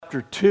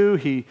chapter 2,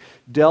 he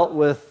dealt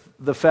with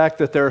the fact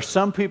that there are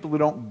some people who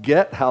don't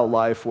get how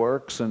life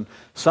works, and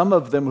some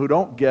of them who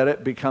don't get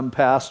it become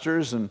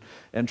pastors and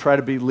try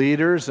to be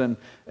leaders and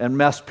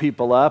mess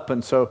people up.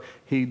 And so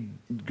he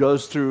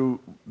goes through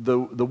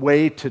the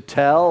way to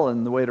tell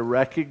and the way to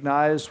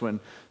recognize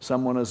when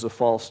someone is a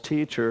false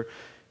teacher.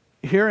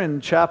 Here in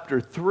chapter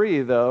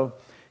 3, though,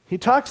 he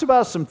talks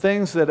about some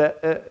things that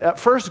at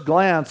first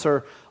glance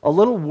are a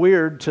little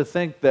weird to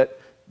think that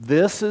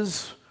this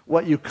is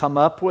what you come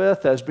up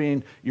with as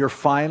being your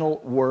final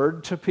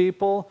word to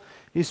people.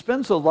 He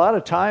spends a lot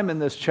of time in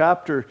this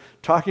chapter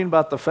talking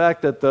about the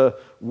fact that the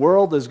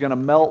world is going to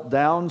melt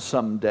down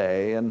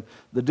someday and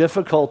the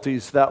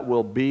difficulties that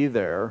will be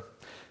there.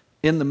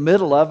 In the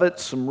middle of it,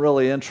 some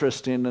really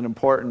interesting and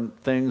important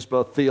things,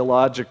 both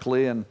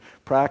theologically and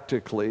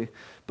practically.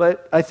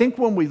 But I think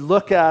when we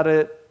look at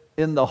it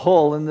in the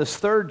whole, in this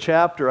third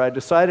chapter, I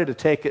decided to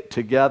take it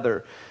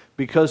together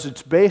because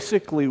it's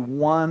basically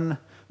one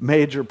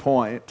major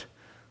point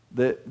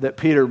that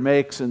Peter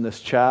makes in this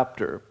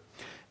chapter.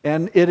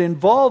 And it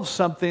involves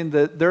something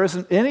that there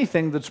isn't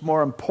anything that's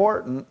more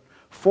important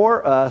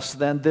for us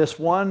than this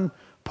one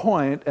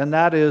point, and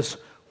that is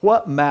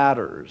what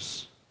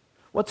matters.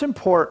 What's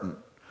important?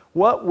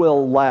 What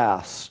will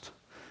last?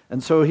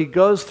 And so he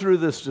goes through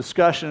this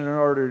discussion in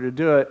order to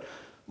do it.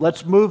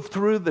 Let's move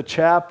through the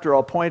chapter.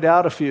 I'll point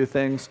out a few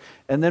things,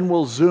 and then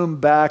we'll zoom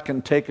back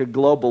and take a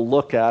global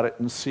look at it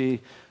and see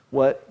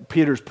what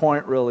Peter's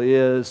point really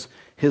is,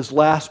 his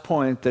last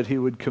point that he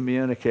would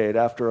communicate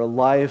after a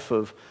life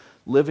of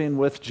living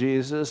with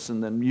Jesus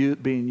and then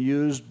being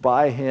used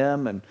by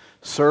him and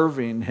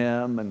serving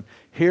him. And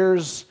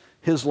here's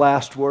his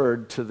last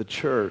word to the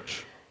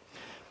church.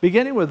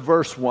 Beginning with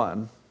verse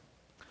 1,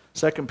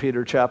 2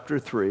 Peter chapter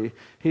 3,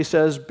 he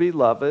says,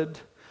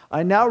 "Beloved,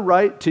 I now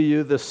write to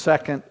you the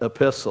second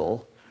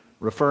epistle,"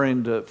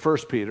 referring to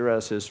 1 Peter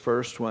as his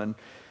first one,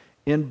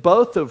 "in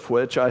both of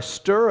which I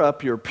stir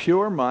up your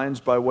pure minds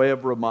by way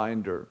of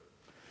reminder."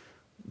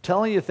 I'm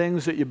telling you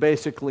things that you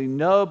basically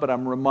know, but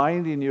I'm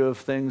reminding you of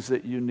things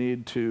that you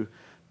need to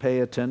pay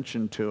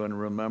attention to and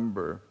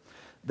remember.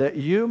 "That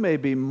you may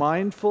be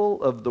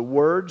mindful of the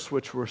words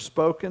which were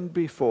spoken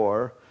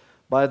before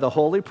by the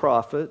holy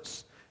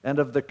prophets, and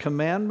of the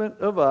commandment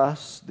of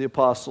us, the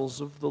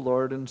apostles of the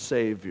Lord and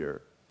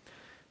Savior."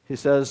 He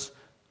says,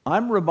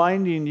 I'm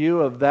reminding you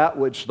of that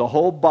which the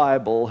whole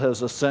Bible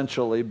has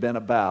essentially been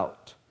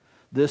about.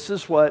 This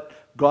is what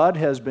God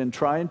has been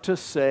trying to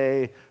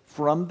say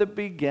from the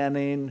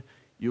beginning.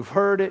 You've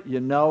heard it, you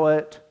know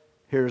it,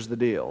 here's the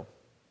deal.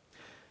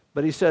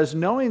 But he says,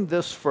 knowing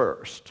this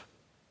first,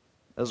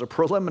 as a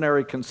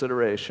preliminary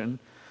consideration,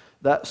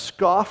 that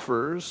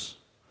scoffers,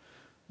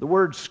 the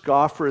word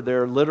scoffer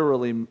there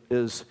literally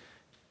is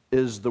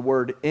the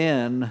word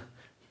in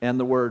and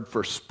the word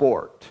for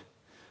sport.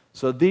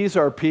 So these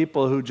are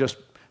people who just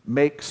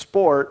make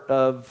sport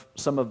of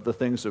some of the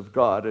things of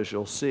God, as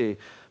you'll see.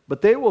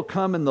 But they will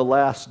come in the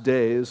last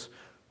days,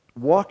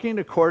 walking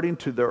according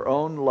to their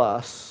own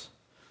lusts,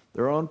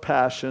 their own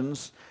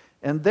passions,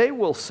 and they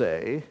will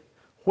say,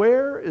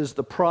 where is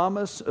the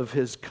promise of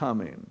his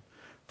coming?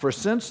 For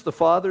since the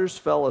fathers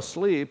fell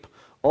asleep,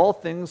 all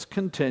things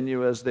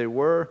continue as they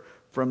were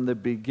from the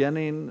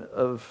beginning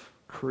of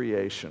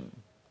creation.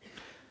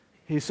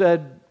 He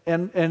said,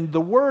 and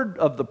the word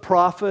of the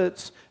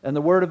prophets and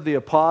the word of the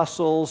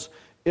apostles,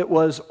 it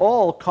was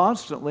all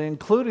constantly,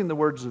 including the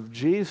words of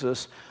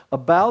Jesus,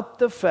 about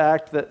the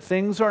fact that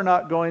things are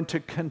not going to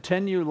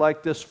continue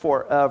like this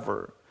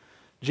forever.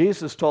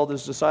 Jesus told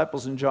his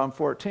disciples in John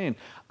 14,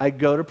 I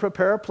go to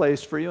prepare a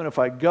place for you, and if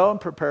I go and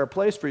prepare a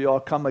place for you,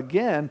 I'll come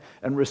again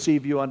and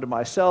receive you unto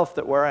myself,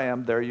 that where I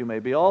am, there you may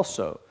be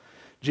also.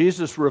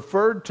 Jesus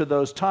referred to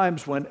those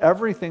times when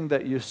everything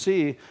that you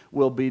see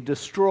will be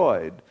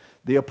destroyed.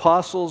 The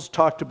apostles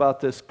talked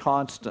about this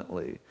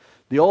constantly.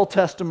 The Old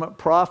Testament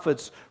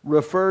prophets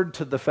referred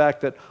to the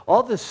fact that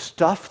all this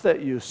stuff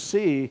that you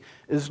see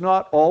is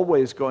not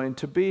always going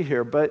to be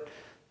here, but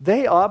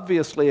they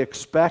obviously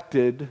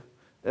expected,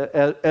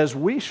 as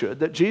we should,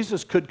 that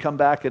Jesus could come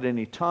back at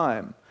any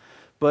time.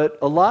 But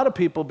a lot of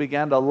people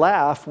began to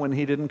laugh when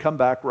he didn't come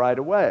back right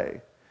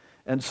away.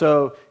 And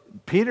so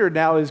Peter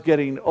now is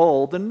getting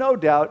old, and no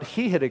doubt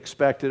he had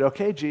expected,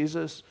 okay,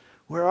 Jesus,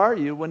 where are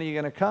you? When are you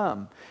going to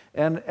come?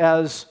 And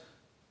as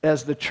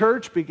the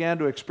church began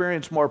to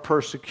experience more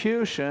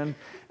persecution,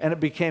 and it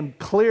became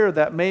clear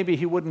that maybe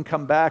he wouldn't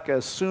come back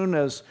as soon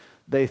as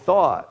they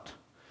thought,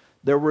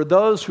 there were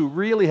those who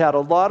really had a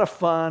lot of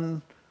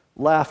fun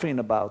laughing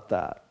about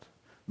that,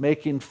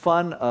 making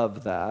fun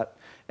of that.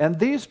 And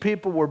these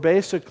people were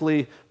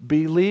basically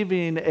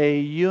believing a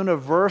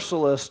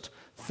universalist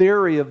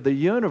theory of the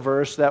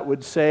universe that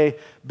would say,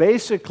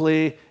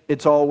 basically,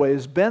 it's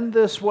always been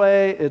this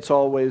way, it's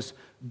always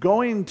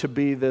going to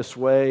be this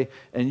way,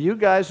 and you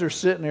guys are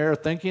sitting here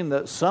thinking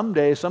that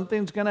someday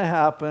something's going to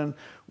happen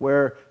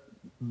where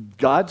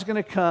God's going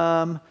to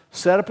come,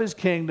 set up his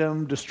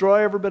kingdom,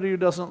 destroy everybody who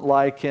doesn't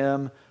like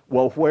him.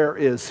 Well, where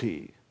is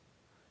he?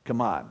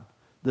 Come on.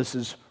 This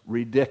is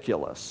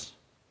ridiculous.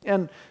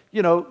 And,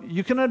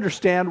 you can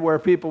understand where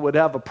people would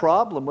have a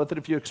problem with it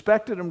if you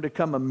expected him to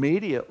come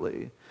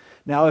immediately.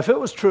 Now, if it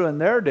was true in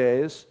their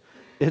days,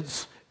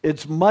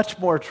 it's much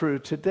more true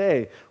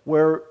today,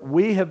 where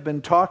we have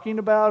been talking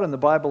about and the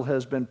Bible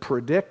has been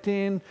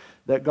predicting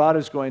that God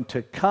is going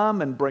to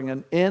come and bring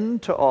an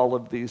end to all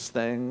of these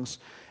things,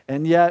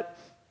 and yet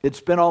it's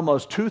been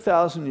almost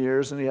 2,000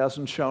 years and he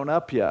hasn't shown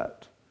up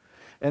yet.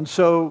 And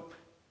so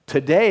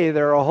today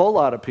there are a whole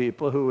lot of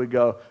people who would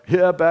go,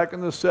 yeah, back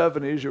in the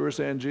 70s you were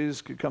saying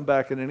Jesus could come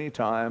back at any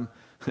time.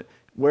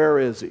 Where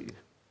is he?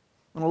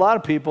 And a lot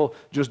of people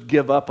just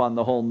give up on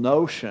the whole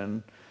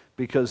notion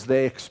because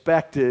they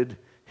expected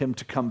him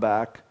to come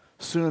back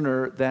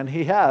sooner than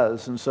he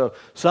has. And so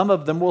some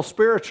of them will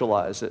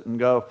spiritualize it and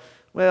go,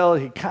 well,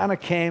 he kind of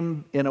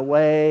came in a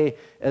way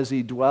as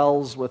he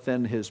dwells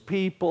within his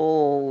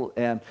people.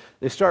 And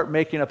they start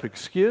making up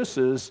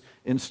excuses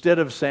instead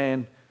of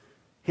saying,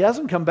 he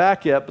hasn't come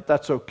back yet, but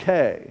that's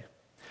okay.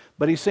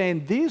 But he's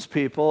saying these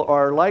people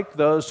are like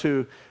those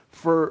who,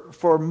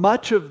 for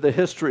much of the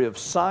history of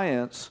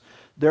science,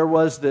 there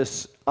was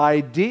this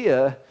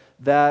idea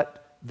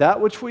that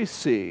which we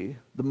see,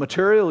 the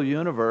material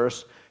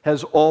universe,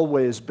 has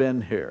always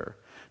been here.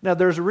 Now,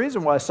 there's a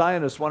reason why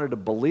scientists wanted to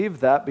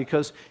believe that,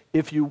 because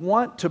if you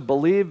want to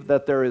believe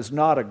that there is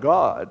not a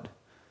God,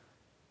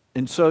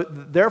 and so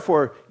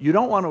therefore you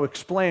don't want to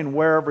explain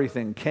where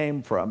everything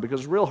came from,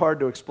 because it's real hard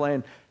to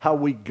explain how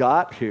we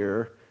got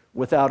here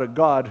without a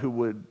God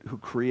who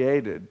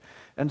created.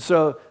 And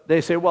so they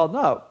say, well,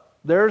 no,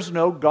 there's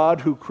no God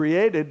who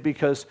created,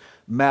 because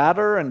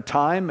matter and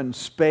time and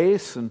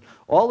space and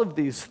all of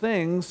these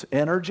things,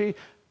 energy,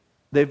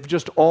 they've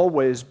just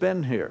always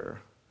been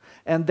here.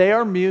 And they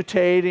are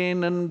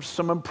mutating, and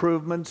some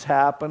improvements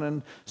happen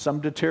and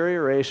some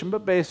deterioration,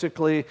 but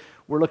basically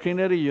we're looking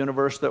at a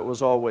universe that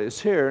was always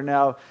here.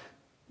 Now,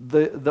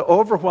 the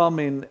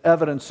overwhelming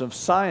evidence of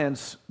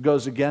science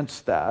goes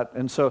against that,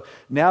 and so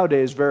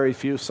nowadays very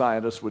few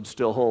scientists would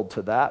still hold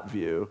to that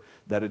view,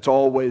 that it's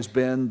always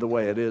been the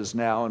way it is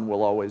now and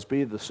will always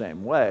be the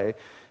same way.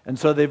 And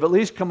so they've at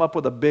least come up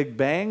with a Big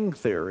Bang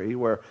theory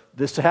where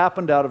this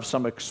happened out of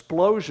some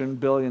explosion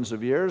billions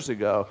of years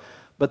ago.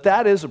 But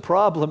that is a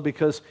problem,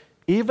 because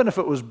even if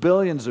it was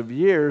billions of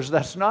years,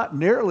 that's not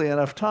nearly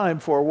enough time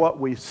for what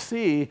we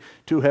see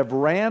to have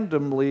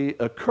randomly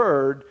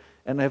occurred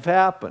and have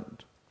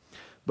happened.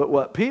 But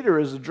what Peter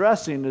is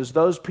addressing is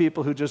those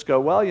people who just go,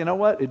 well, you know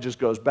what? It just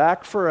goes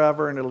back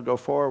forever and it'll go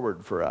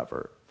forward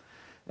forever.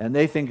 And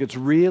they think it's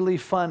really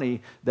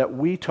funny that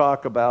we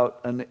talk about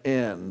an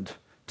end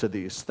to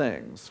these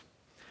things.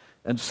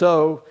 And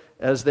so,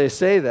 as they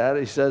say that,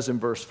 he says in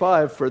verse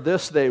 5, for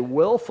this they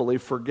willfully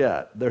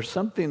forget. There's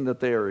something that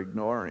they are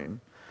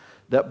ignoring.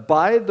 That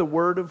by the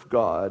word of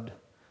God,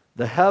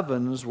 the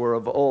heavens were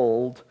of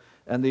old,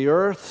 and the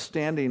earth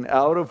standing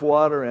out of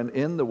water and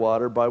in the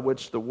water, by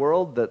which the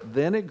world that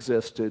then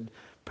existed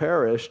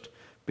perished,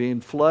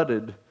 being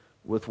flooded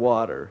with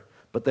water.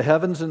 But the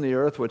heavens and the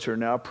earth, which are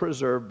now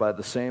preserved by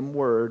the same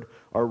word,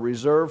 are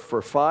reserved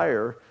for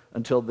fire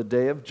until the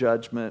day of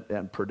judgment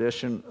and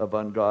perdition of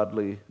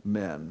ungodly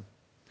men.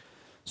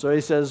 So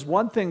he says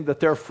one thing that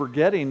they're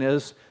forgetting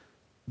is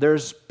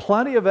there's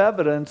plenty of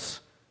evidence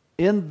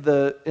in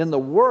the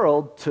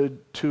world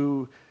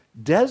to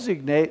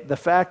designate the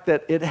fact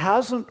that it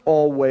hasn't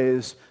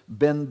always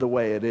been the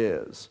way it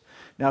is.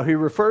 Now, he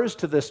refers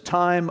to this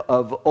time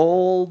of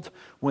old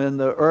when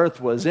the earth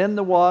was in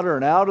the water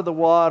and out of the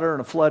water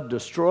and a flood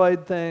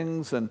destroyed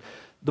things. And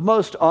the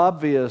most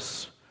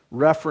obvious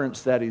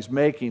reference that he's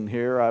making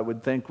here, I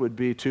would think, would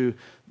be to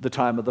the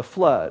time of the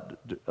flood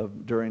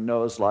during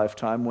Noah's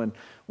lifetime,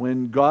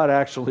 when God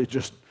actually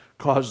just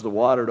caused the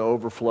water to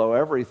overflow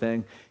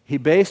everything. He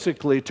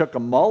basically took a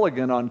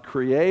mulligan on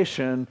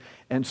creation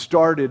and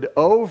started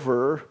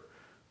over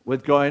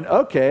with going,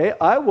 okay,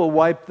 I will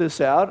wipe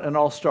this out and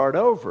I'll start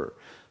over.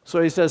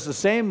 So he says the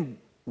same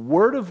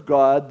word of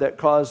God that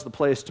caused the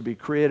place to be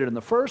created in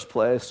the first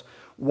place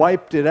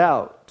wiped it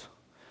out.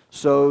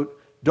 So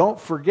don't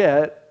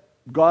forget,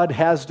 God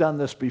has done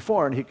this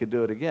before and he could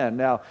do it again.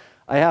 Now,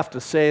 I have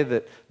to say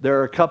that there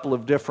are a couple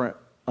of different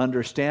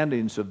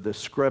understandings of this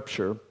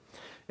scripture.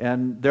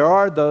 And there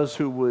are those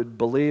who would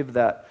believe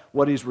that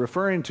what he's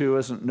referring to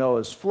isn't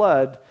Noah's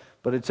flood,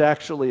 but it's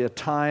actually a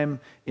time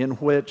in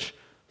which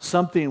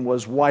something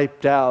was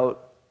wiped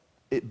out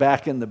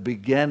back in the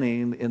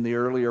beginning, in the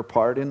earlier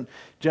part. In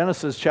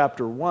Genesis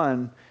chapter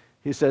 1,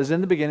 he says, in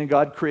the beginning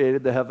God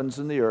created the heavens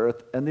and the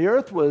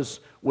earth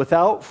was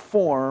without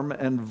form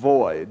and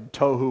void,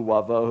 tohu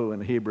wavohu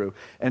in Hebrew,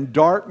 and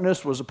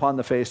darkness was upon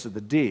the face of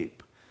the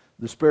deep.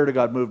 The Spirit of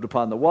God moved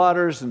upon the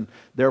waters, and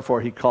therefore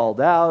he called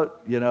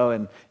out,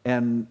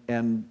 and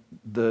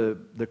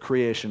the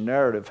creation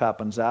narrative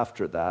happens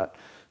after that.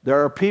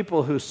 There are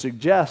people who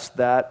suggest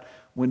that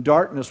when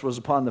darkness was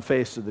upon the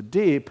face of the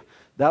deep,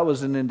 that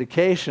was an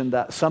indication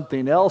that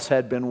something else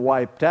had been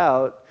wiped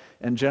out,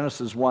 and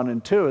Genesis 1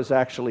 and 2 is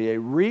actually a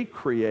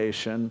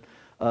recreation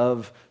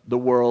of the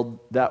world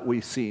that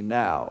we see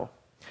now.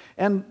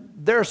 And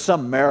there's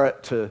some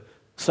merit to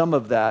some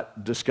of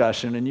that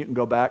discussion, and you can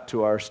go back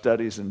to our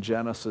studies in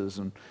Genesis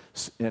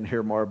and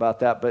hear more about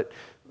that. But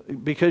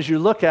because you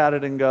look at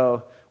it and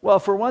go, well,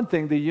 for one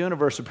thing, the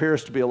universe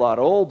appears to be a lot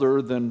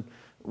older than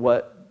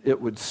what it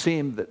would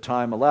seem that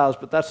time allows,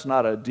 but that's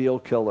not a deal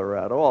killer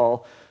at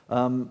all.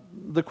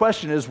 The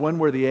question is, when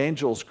were the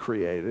angels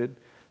created?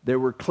 They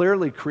were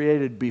clearly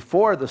created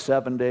before the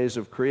 7 days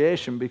of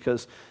creation,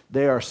 because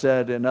they are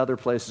said in other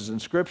places in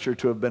Scripture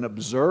to have been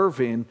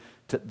observing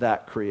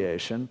that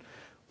creation.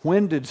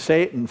 When did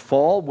Satan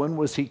fall? When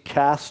was he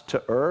cast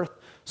to earth?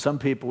 Some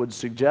people would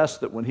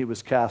suggest that when he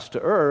was cast to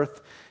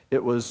earth,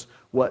 it was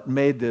what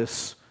made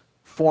this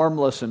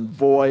formless and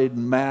void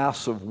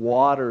mass of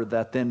water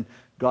that then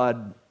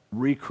God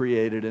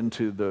recreated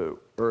into the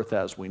earth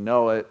as we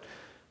know it.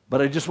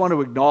 But I just want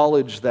to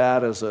acknowledge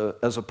that as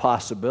a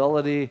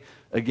possibility.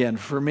 Again,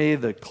 for me,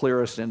 the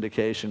clearest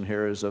indication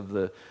here is of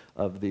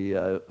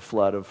the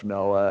flood of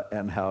Noah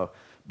and how.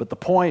 But the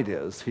point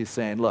is, he's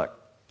saying, look,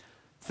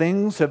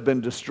 things have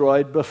been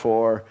destroyed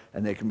before,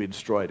 and they can be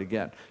destroyed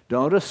again.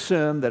 Don't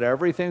assume that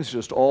everything's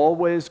just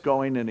always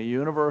going in a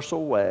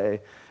universal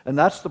way. And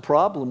that's the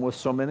problem with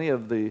so many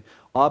of the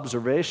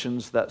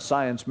observations that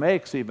science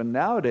makes, even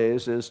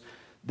nowadays, is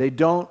they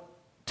don't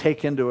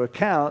take into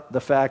account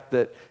the fact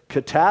that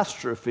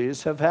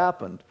catastrophes have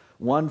happened.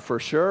 One for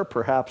sure,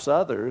 perhaps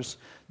others,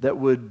 that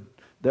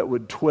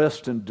would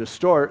twist and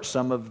distort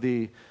some of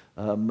the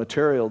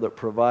material that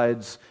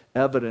provides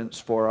evidence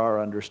for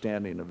our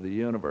understanding of the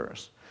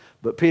universe.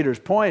 But Peter's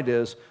point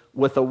is,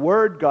 with the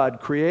Word, God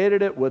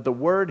created it. With the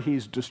Word,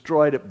 He's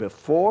destroyed it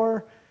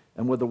before.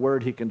 And with the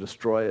Word, He can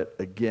destroy it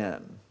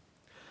again.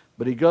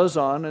 But he goes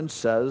on and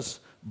says,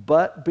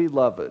 but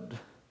beloved,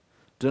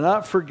 do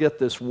not forget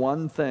this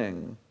one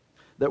thing,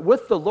 that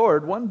with the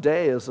Lord, 1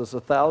 day is as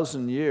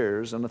 1,000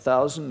 years, and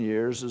 1,000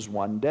 years is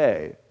 1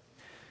 day.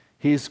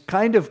 He's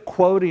kind of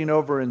quoting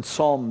over in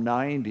Psalm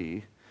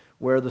 90,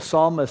 where the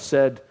psalmist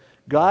said,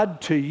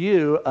 God, to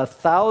you,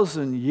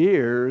 1,000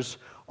 years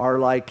are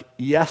like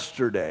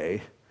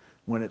yesterday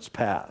when it's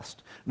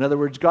past. In other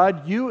words,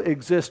 God, you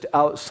exist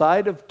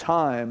outside of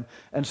time,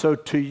 and so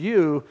to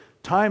you,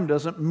 time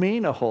doesn't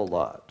mean a whole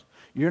lot.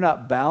 You're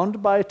not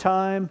bound by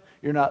time.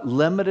 You're not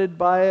limited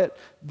by it.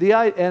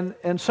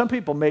 And some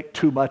people make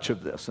too much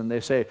of this, and they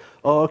say,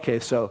 oh, okay,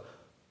 so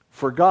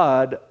for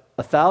God,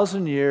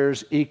 1,000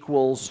 years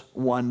equals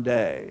 1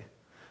 day.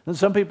 And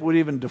some people would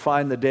even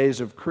define the days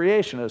of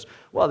creation as,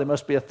 well, they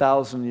must be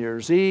 1,000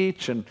 years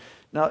each. And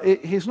now,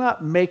 he's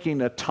not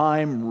making a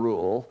time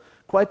rule.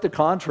 Quite the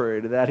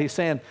contrary to that. He's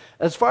saying,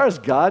 as far as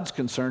God's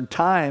concerned,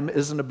 time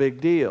isn't a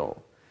big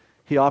deal.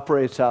 He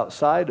operates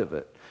outside of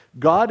it.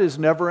 God is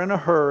never in a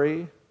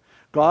hurry.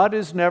 God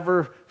is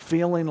never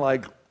feeling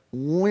like,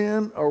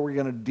 when are we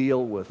going to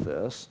deal with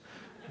this?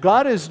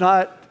 God is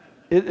not,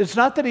 it's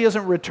not that He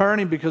isn't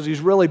returning because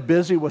He's really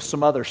busy with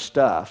some other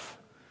stuff.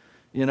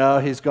 You know,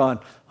 He's gone,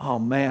 oh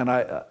man,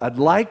 I'd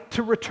like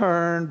to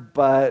return,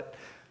 but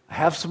I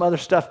have some other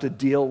stuff to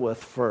deal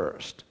with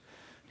first.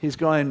 He's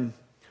going,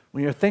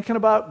 when you're thinking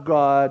about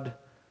God,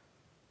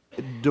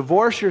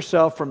 divorce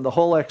yourself from the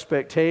whole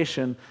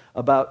expectation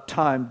about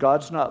time.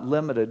 God's not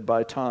limited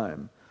by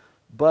time.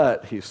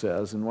 But, he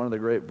says in one of the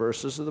great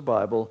verses of the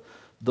Bible,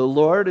 the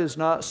Lord is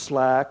not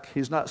slack,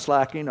 He's not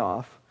slacking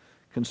off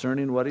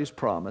concerning what He's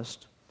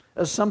promised,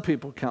 as some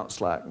people count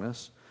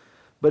slackness,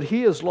 but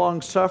He is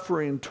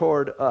long-suffering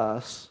toward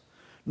us,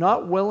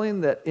 not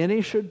willing that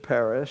any should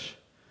perish,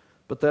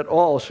 but that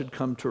all should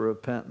come to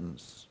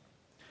repentance.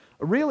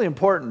 A really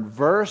important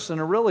verse,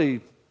 and a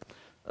really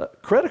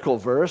critical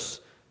verse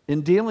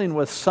in dealing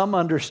with some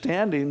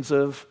understandings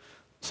of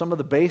some of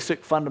the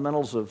basic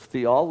fundamentals of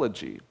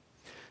theology.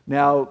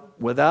 Now,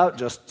 without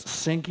just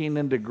sinking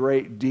into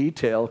great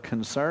detail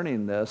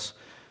concerning this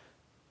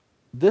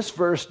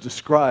verse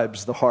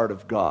describes the heart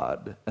of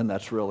God, and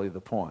that's really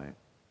the point.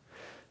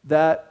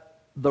 That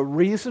the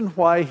reason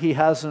why He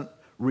hasn't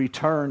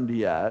returned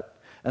yet,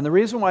 and the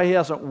reason why He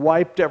hasn't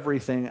wiped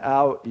everything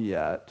out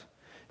yet,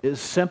 is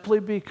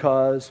simply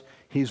because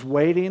He's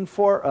waiting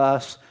for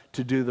us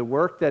to do the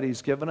work that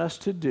He's given us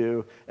to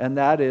do, and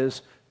that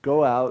is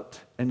go out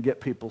and get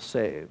people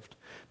saved.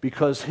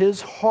 Because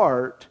His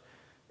heart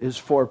is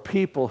for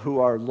people who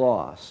are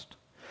lost.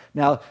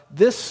 Now,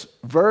 this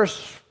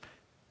verse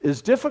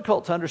is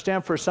difficult to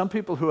understand for some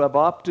people who have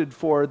opted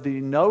for the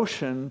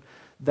notion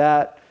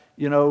that,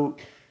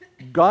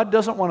 God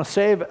doesn't want to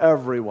save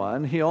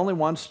everyone. He only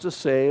wants to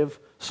save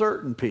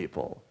certain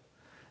people.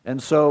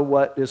 And so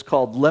what is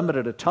called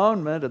limited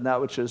atonement, and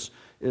that which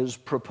is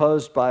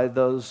proposed by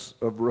those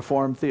of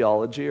Reformed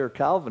theology or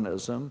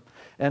Calvinism.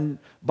 And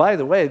by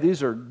the way,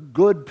 these are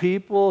good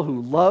people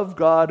who love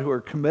God, who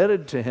are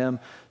committed to Him.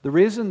 The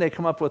reason they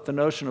come up with the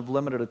notion of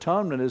limited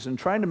atonement is in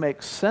trying to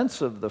make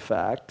sense of the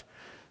fact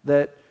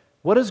that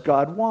what does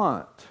God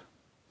want?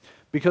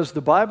 Because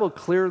the Bible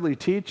clearly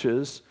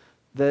teaches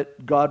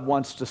that God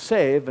wants to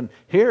save, and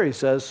here He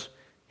says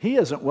He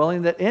isn't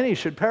willing that any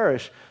should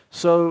perish.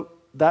 So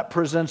that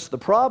presents the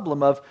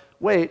problem of,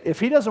 wait, if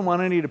He doesn't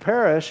want any to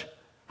perish,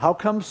 how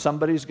come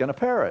somebody's going to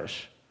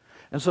perish?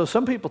 And so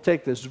some people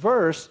take this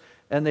verse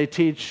and they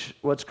teach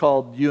what's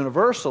called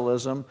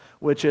universalism,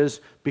 which is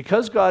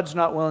because God's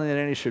not willing that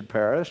any should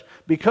perish,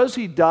 because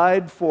he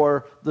died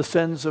for the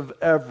sins of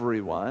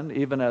everyone,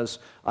 even as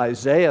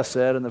Isaiah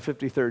said in the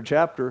 53rd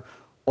chapter,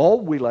 all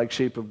we like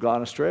sheep have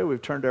gone astray,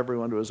 we've turned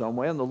everyone to his own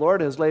way, and the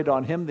Lord has laid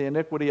on him the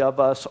iniquity of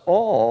us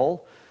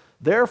all.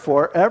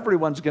 Therefore,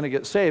 everyone's going to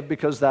get saved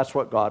because that's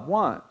what God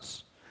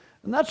wants.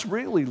 And that's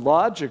really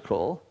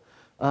logical,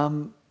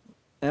 and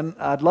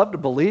I'd love to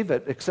believe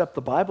it, except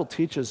the Bible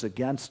teaches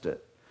against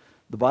it.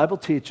 The Bible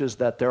teaches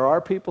that there are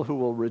people who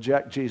will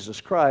reject Jesus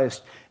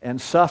Christ and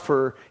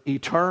suffer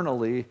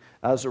eternally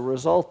as a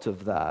result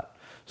of that.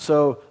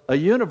 So a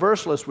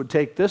universalist would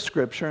take this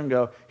scripture and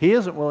go, he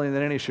isn't willing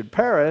that any should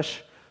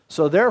perish,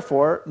 so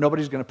therefore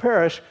nobody's going to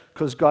perish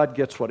because God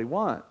gets what he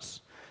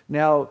wants.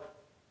 Now,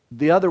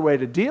 the other way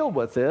to deal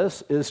with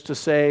this is to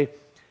say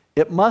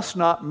it must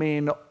not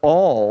mean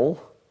all.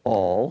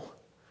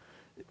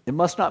 It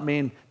must not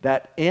mean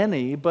that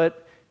any,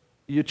 but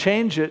you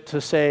change it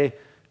to say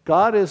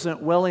God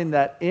isn't willing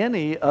that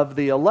any of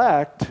the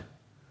elect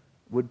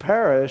would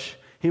perish.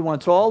 He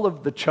wants all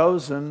of the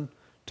chosen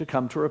to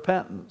come to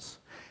repentance.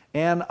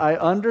 And I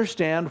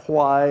understand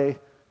why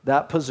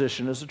that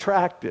position is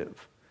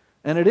attractive.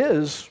 And it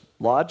is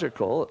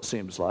logical, it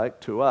seems like,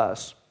 to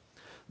us.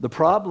 The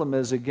problem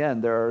is,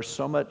 again, there's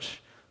so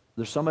much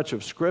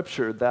of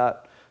Scripture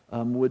that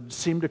would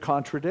seem to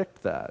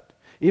contradict that.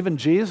 Even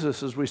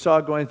Jesus, as we saw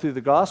going through the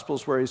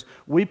Gospels, where he's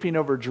weeping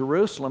over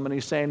Jerusalem, and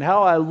he's saying,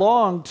 how I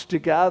longed to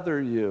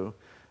gather you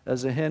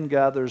as a hen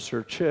gathers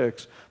her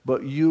chicks,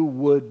 but you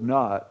would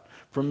not.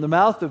 From the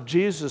mouth of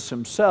Jesus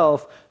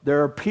himself,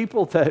 there are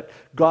people that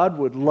God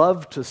would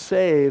love to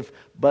save,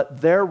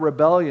 but their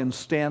rebellion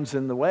stands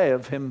in the way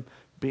of him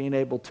being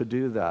able to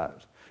do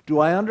that. Do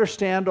I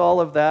understand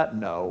all of that?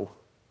 No.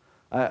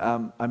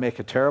 I make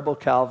a terrible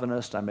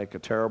Calvinist. I make a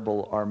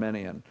terrible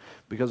Arminian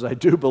because I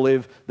do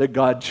believe that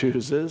God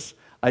chooses.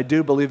 I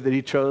do believe that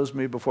he chose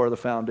me before the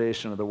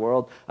foundation of the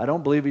world. I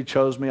don't believe he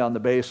chose me on the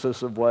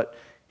basis of what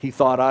he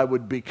thought I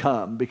would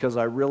become because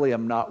I really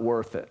am not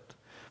worth it.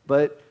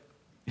 But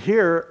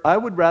here, I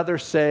would rather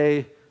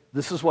say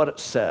this is what it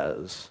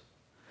says.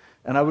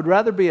 And I would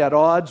rather be at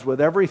odds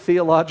with every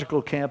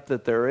theological camp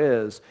that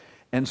there is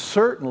and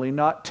certainly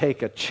not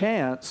take a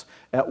chance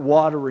at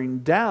watering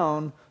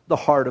down the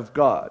heart of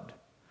God.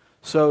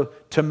 So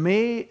to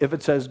me, if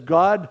it says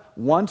God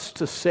wants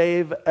to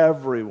save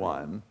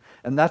everyone,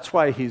 and that's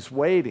why he's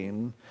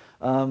waiting,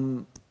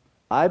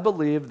 I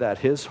believe that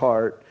his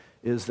heart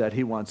is that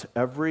he wants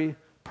every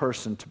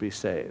person to be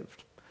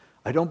saved.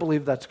 I don't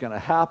believe that's going to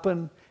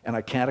happen, and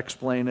I can't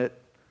explain it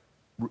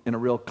in a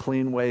real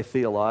clean way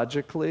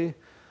theologically,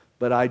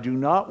 but I do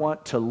not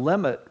want to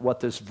limit what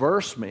this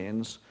verse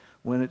means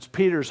when it's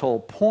Peter's whole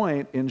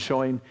point in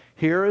showing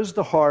here is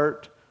the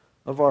heart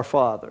of our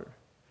Father.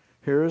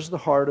 Here is the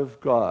heart of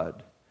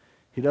God.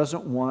 He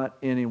doesn't want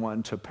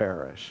anyone to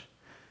perish.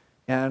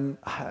 And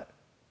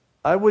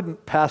I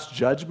wouldn't pass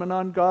judgment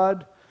on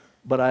God,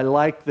 but I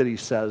like that he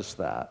says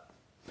that.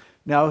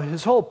 Now,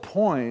 his whole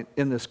point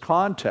in this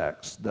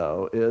context,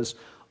 though, is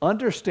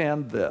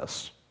understand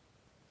this.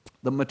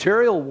 The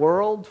material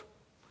world,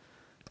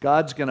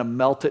 God's going to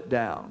melt it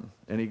down.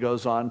 And he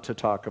goes on to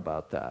talk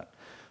about that.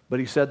 But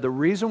he said the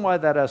reason why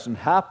that hasn't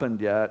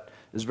happened yet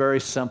is very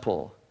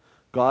simple.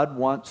 God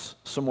wants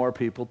some more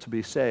people to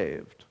be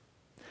saved.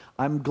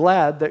 I'm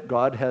glad that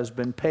God has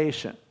been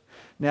patient.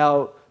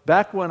 Now,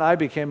 back when I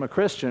became a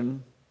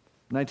Christian,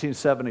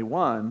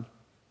 1971,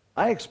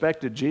 I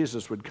expected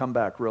Jesus would come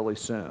back really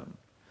soon.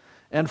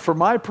 And for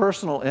my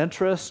personal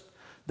interest,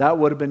 that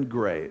would have been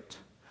great.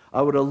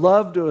 I would have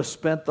loved to have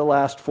spent the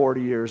last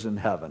 40 years in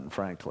heaven,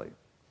 frankly.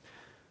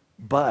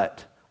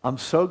 But I'm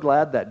so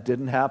glad that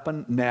didn't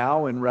happen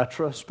now in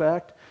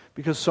retrospect,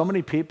 because so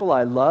many people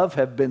I love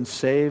have been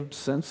saved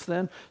since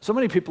then. So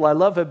many people I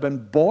love have been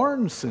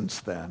born since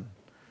then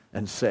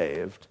and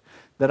saved,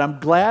 that I'm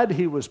glad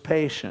he was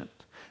patient.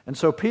 And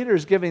so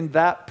Peter's giving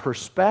that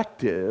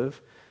perspective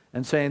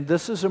and saying,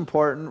 this is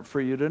important for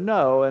you to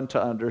know and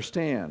to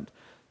understand.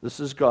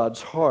 This is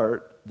God's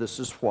heart. This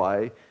is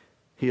why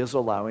he is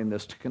allowing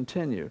this to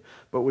continue.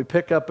 But we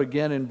pick up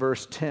again in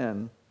verse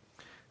 10,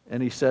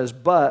 and he says,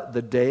 but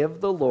the day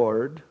of the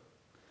Lord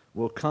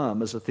will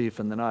come as a thief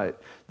in the night.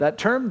 That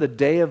term, the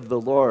day of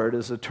the Lord,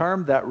 is a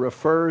term that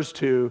refers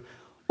to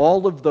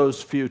all of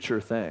those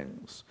future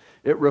things.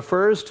 It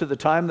refers to the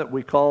time that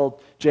we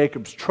call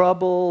Jacob's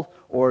trouble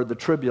or the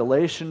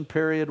tribulation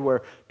period,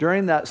 where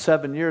during that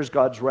 7 years,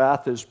 God's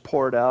wrath is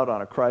poured out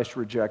on a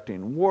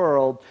Christ-rejecting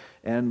world,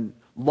 and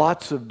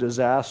lots of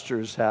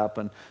disasters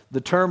happen.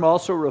 The term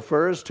also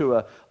refers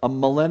to a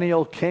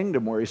millennial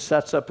kingdom where he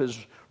sets up his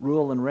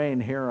rule and reign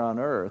here on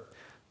earth.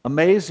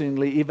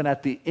 Amazingly, even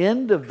at the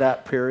end of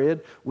that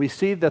period, we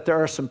see that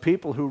there are some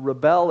people who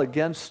rebel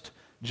against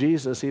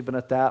Jesus even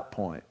at that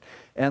point.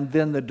 And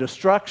then the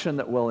destruction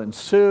that will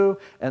ensue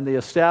and the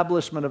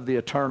establishment of the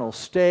eternal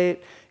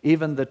state,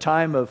 even the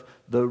time of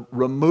the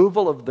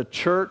removal of the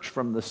church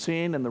from the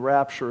scene and the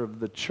rapture of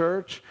the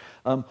church,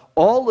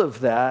 all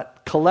of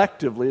that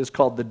collectively is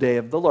called the day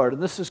of the Lord.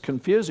 And this is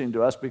confusing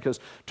to us because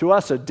to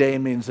us a day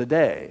means a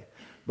day.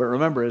 But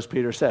remember, as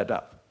Peter said,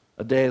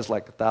 a day is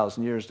like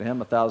 1,000 years to him,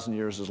 1,000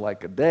 years is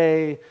like a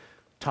day.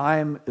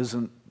 Time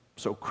isn't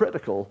so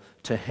critical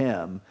to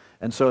him.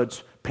 And so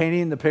it's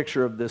painting the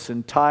picture of this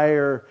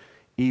entire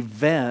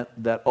event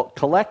that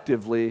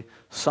collectively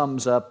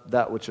sums up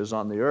that which is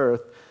on the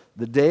earth.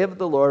 The day of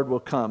the Lord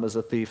will come as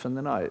a thief in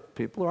the night.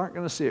 People aren't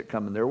going to see it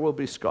coming. There will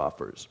be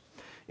scoffers,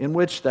 in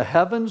which the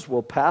heavens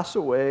will pass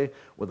away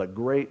with a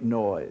great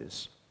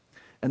noise,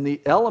 and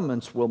the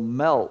elements will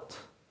melt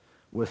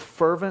with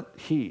fervent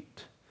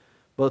heat.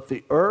 Both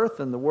the earth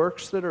and the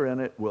works that are in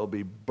it will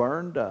be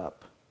burned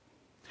up.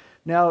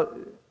 Now,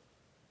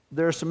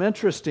 there's some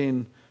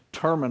interesting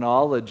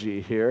terminology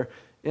here.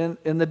 In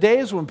the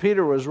days when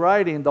Peter was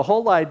writing, the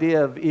whole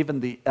idea of even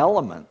the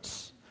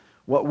elements,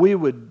 what we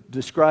would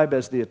describe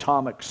as the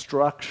atomic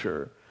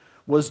structure,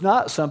 was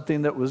not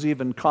something that was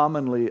even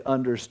commonly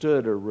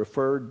understood or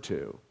referred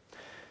to.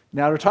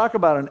 Now, to talk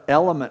about an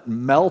element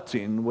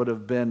melting would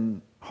have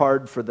been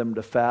hard for them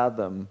to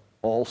fathom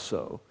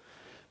also.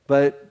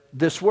 But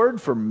this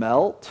word for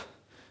melt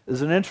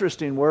is an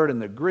interesting word in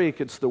the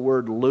Greek. It's the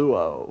word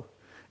luo.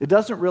 It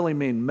doesn't really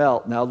mean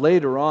melt. Now,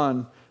 later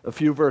on, a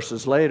few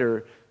verses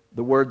later,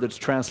 the word that's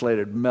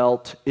translated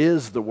melt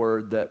is the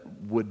word that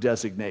would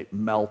designate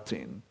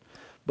melting.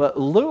 But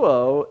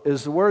luo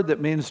is the word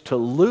that means to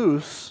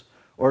loose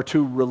or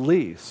to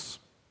release.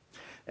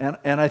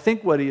 And I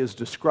think what he is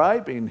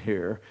describing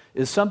here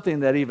is something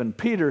that even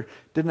Peter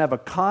didn't have a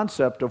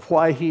concept of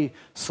why he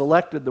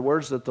selected the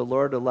words that the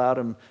Lord allowed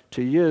him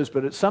to use,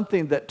 but it's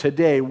something that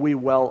today we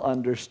well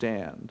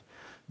understand.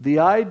 The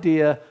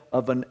idea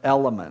of an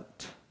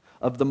element,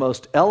 of the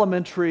most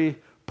elementary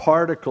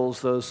particles,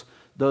 those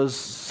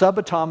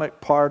subatomic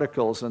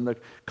particles, and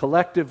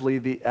collectively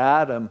the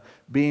atom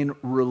being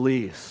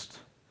released,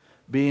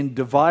 being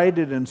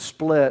divided and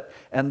split,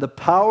 and the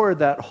power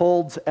that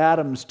holds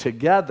atoms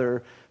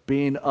together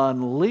being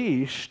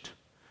unleashed.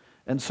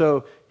 And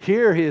so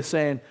here he is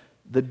saying,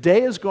 the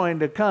day is going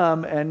to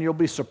come, and you'll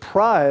be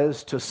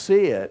surprised to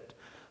see it.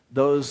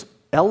 Those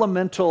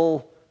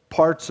elemental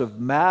parts of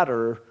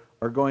matter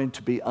are going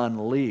to be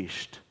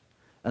unleashed.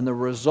 And the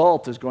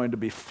result is going to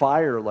be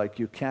fire like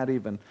you can't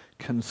even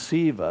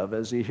conceive of,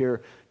 as he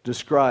here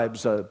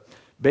describes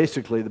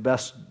basically the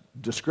best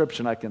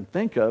description I can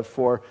think of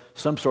for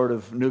some sort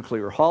of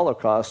nuclear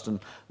holocaust, and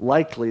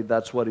likely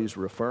that's what he's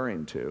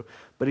referring to.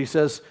 But he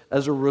says,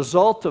 as a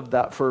result of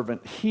that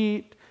fervent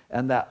heat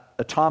and that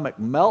atomic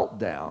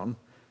meltdown,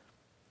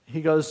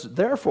 he goes,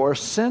 therefore,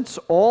 since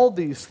all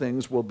these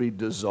things will be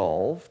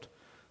dissolved,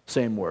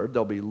 same word,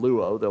 they'll be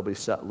luo, they'll be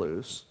set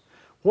loose,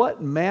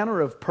 what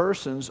manner of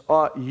persons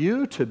ought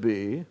you to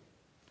be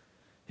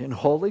in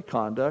holy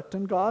conduct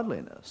and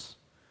godliness?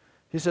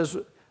 He says,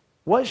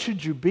 what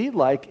should you be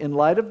like in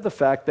light of the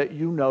fact that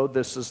you know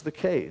this is the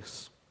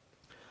case?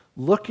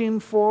 Looking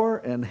for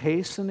and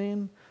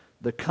hastening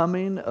the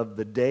coming of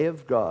the day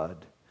of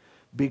God,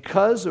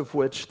 because of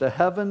which the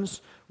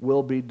heavens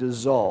will be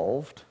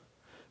dissolved,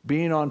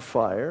 being on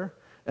fire,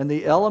 and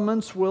the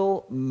elements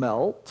will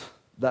melt,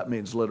 that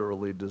means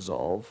literally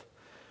dissolve,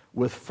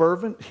 with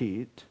fervent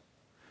heat.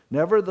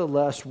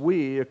 Nevertheless,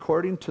 we,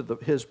 according to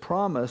his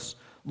promise,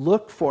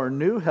 look for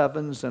new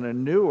heavens and a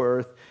new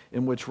earth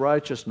in which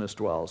righteousness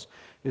dwells.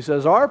 He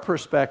says, our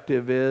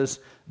perspective is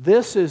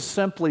this is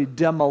simply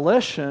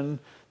demolition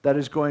that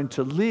is going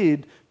to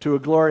lead to a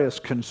glorious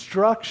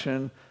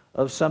construction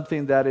of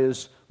something that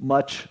is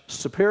much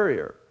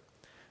superior.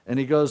 And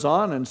he goes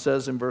on and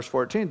says in verse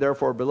 14,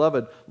 therefore,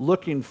 beloved,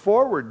 looking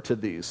forward to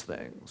these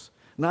things,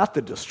 not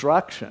the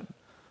destruction,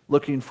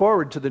 looking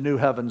forward to the new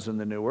heavens and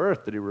the new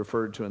earth that he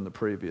referred to in the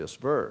previous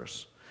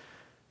verse.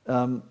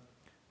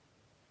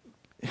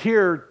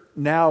 Here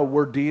now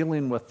we're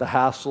dealing with the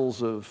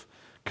hassles of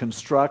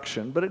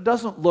construction, but it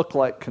doesn't look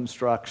like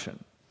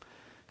construction.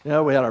 You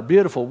know, we had our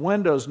beautiful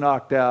windows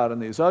knocked out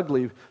and these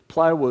ugly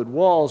plywood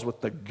walls with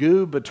the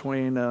goo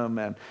between them,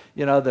 and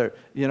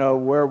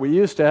where we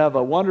used to have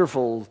a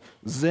wonderful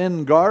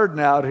Zen garden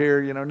out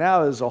here,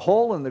 now is a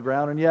hole in the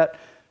ground. And yet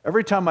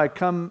every time I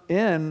come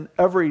in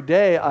every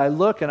day, I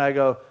look and I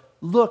go,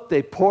 look,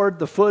 they poured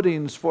the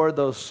footings for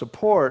those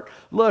support.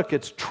 Look,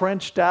 it's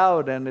trenched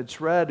out and it's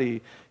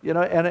ready.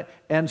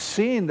 And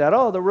seeing that,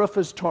 the roof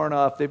is torn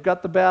off, they've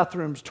got the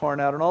bathrooms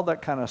torn out and all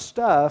that kind of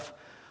stuff,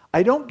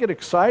 I don't get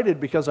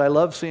excited because I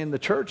love seeing the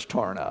church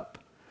torn up.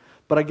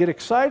 But I get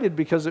excited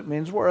because it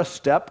means we're a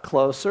step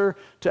closer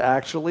to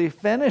actually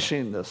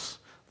finishing this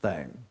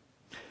thing.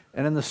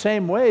 And in the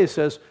same way, he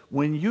says,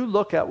 when you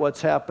look at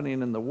what's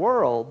happening in the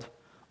world,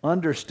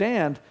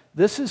 understand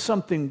this is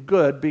something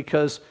good,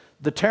 because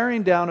the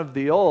tearing down of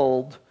the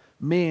old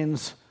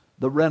means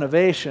the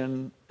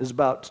renovation is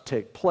about to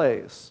take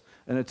place,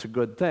 and it's a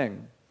good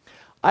thing.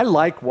 I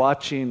like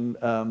watching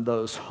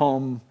those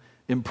home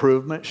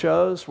improvement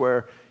shows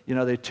where,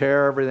 they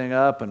tear everything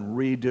up and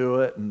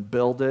redo it and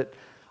build it.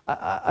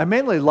 I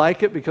mainly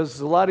like it because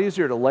it's a lot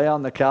easier to lay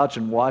on the couch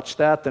and watch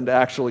that than to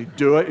actually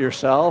do it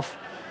yourself.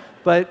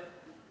 But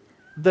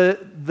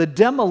the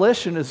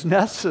demolition is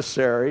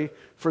necessary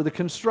for the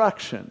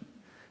construction.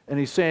 And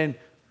he's saying,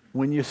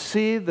 when you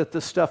see that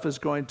this stuff is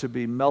going to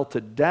be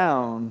melted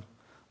down,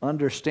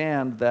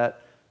 understand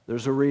that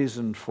there's a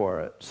reason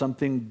for it.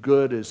 Something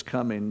good is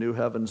coming, new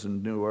heavens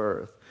and new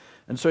earth.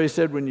 And so he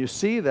said, when you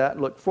see that,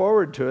 look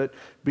forward to it,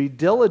 be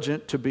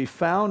diligent to be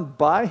found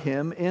by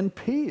him in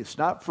peace,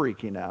 not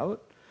freaking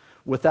out,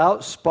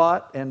 without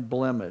spot and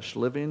blemish,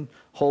 living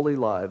holy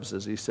lives,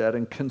 as he said,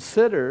 and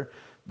consider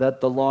that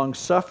the long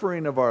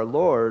suffering of our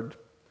Lord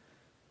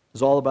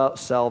is all about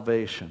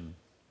salvation.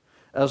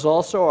 As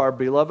also our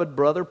beloved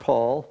brother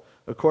Paul,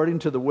 according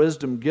to the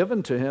wisdom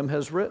given to him,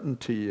 has written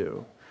to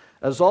you,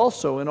 as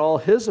also in all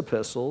his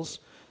epistles,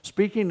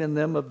 speaking in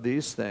them of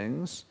these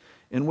things,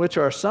 in which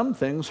are some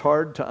things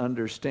hard to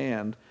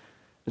understand.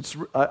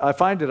 I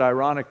find it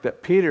ironic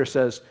that Peter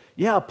says,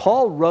 yeah,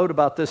 Paul wrote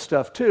about this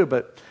stuff too,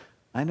 but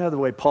I know the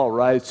way Paul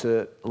writes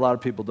it, a lot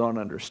of people don't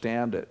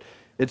understand it.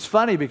 It's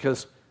funny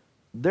because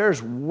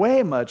there's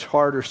way much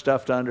harder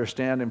stuff to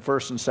understand in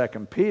 1st and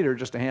 2nd Peter,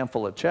 just a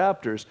handful of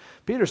chapters.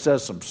 Peter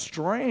says some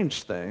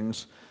strange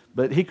things,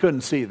 but he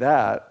couldn't see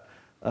that.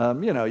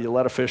 You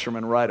let a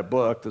fisherman write a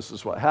book, this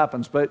is what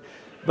happens. But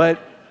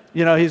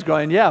he's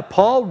going, yeah,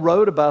 Paul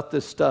wrote about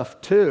this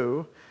stuff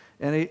too,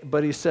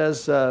 but he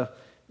says, there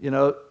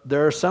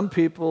are some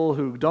people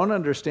who don't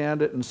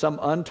understand it, and some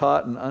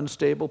untaught and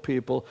unstable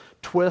people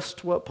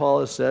twist what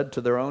Paul has said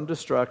to their own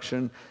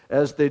destruction,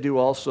 as they do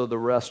also the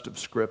rest of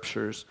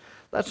Scriptures.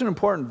 That's an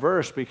important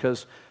verse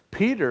because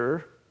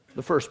Peter,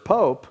 the first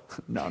pope,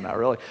 no, not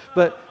really,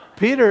 but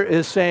Peter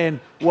is saying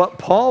what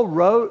Paul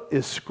wrote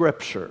is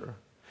Scripture.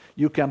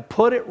 You can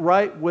put it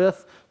right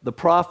with the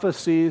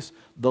prophecies,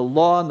 the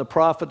law and the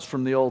prophets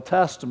from the Old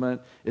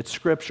Testament. It's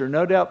Scripture.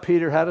 No doubt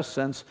Peter had a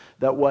sense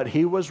that what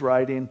he was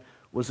writing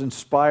was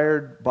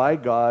inspired by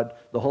God,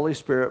 the Holy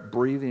Spirit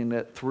breathing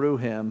it through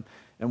him,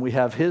 and we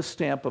have his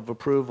stamp of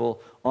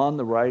approval on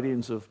the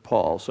writings of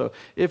Paul. So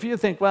if you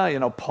think,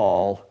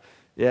 Paul,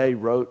 yeah, he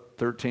wrote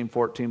 13,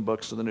 14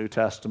 books of the New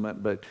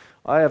Testament, but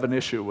I have an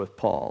issue with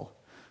Paul.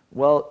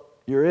 Well,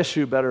 your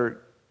issue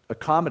better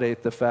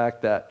accommodate the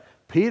fact that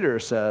Peter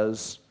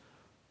says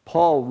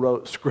Paul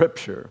wrote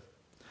Scripture,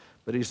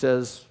 but he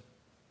says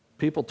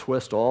people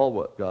twist all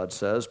what God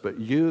says, but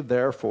you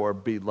therefore,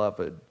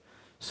 beloved,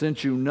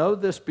 since you know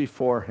this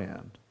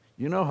beforehand,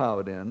 you know how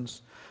it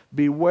ends,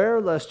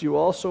 beware lest you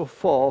also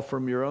fall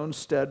from your own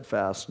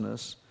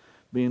steadfastness,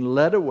 being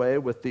led away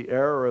with the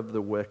error of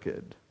the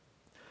wicked,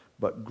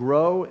 but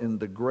grow in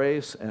the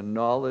grace and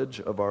knowledge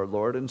of our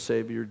Lord and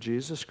Savior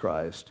Jesus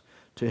Christ.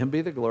 To him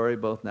be the glory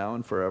both now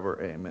and forever.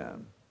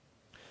 Amen.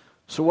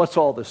 So what's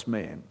all this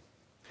mean?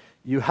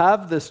 You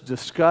have this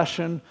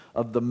discussion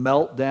of the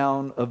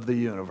meltdown of the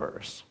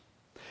universe.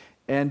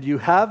 And you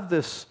have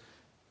this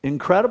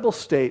incredible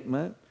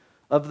statement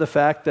of the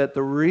fact that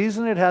the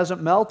reason it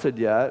hasn't melted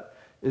yet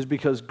is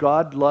because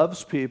God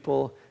loves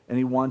people and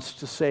he wants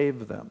to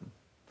save them.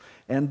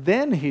 And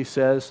then he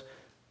says,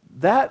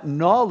 that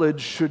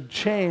knowledge should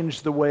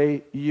change the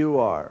way you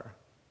are.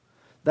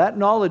 That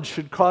knowledge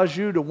should cause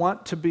you to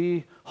want to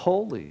be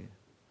holy,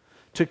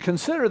 to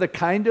consider the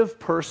kind of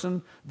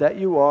person that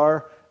you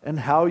are and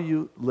how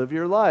you live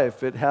your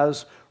life. It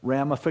has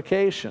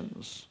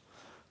ramifications.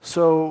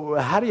 So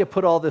how do you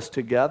put all this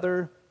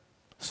together?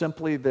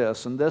 Simply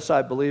this, and this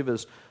I believe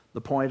is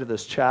the point of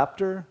this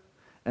chapter,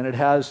 and it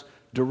has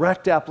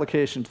direct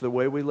application to the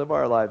way we live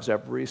our lives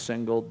every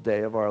single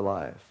day of our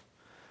life.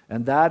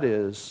 And that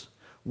is,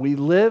 we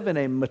live in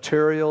a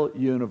material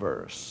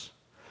universe,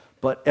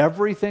 but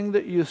everything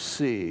that you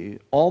see,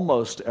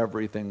 almost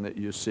everything that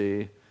you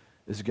see,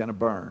 is going to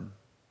burn.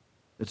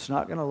 It's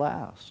not going to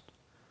last.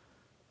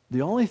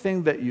 The only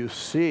thing that you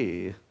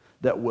see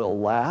that will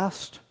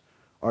last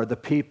are the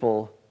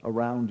people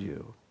around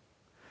you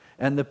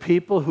and the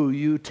people who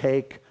you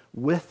take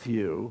with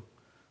you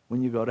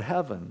when you go to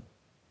heaven.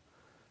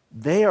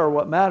 They are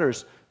what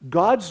matters.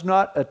 God's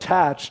not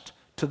attached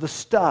to the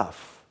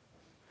stuff.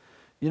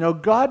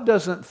 God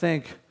doesn't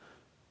think,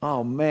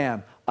 oh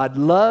man, I'd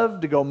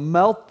love to go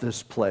melt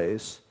this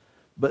place,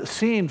 but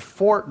seeing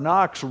Fort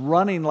Knox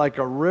running like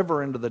a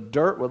river into the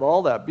dirt with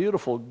all that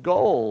beautiful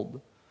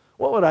gold,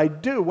 what would I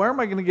do? Where am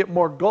I going to get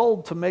more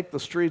gold to make the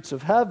streets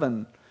of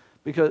heaven?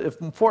 Because if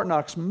Fort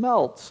Knox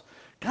melts,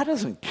 God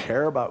doesn't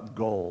care about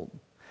gold.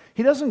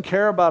 He doesn't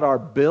care about our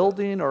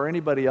building or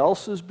anybody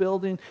else's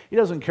building. He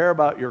doesn't care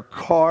about your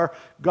car.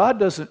 God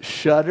doesn't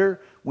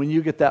shudder when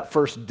you get that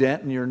first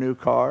dent in your new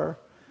car.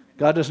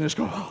 God doesn't just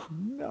go, oh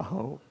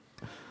no,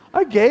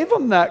 I gave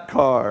him that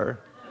car.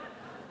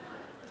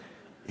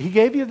 He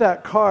gave you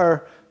that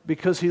car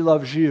because he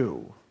loves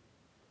you.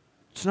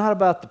 It's not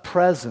about the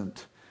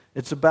present.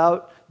 It's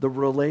about the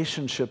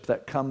relationship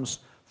that comes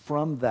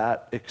from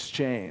that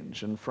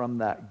exchange and from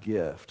that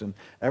gift and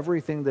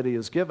everything that he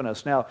has given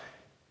us. Now,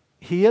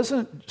 he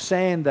isn't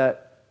saying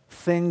that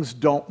things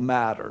don't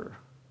matter.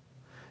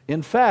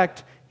 In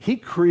fact, he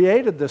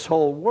created this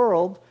whole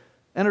world,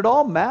 and it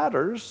all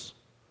matters.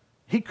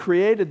 He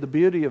created the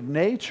beauty of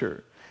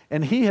nature,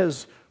 and he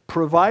has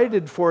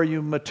provided for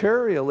you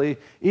materially,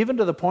 even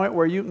to the point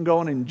where you can go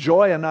and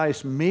enjoy a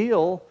nice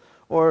meal,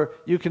 or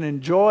you can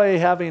enjoy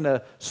having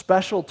a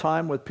special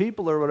time with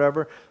people or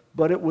whatever,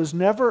 but it was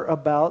never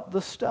about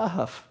the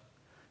stuff.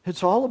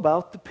 It's all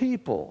about the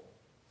people.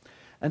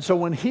 And so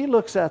when he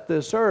looks at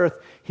this earth,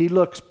 he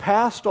looks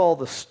past all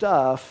the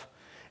stuff,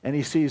 and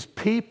he sees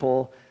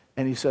people,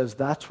 and he says,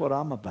 that's what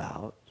I'm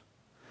about.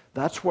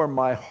 That's where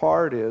my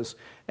heart is.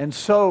 And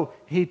so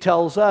he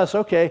tells us,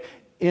 okay,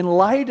 in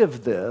light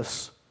of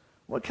this,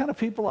 what kind of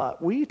people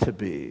ought we to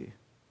be?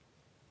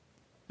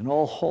 In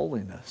all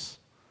holiness,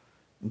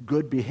 in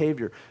good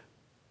behavior.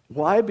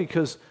 Why?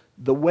 Because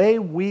the way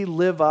we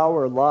live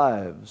our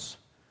lives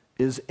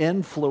is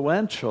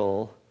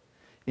influential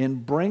in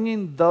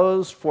bringing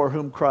those for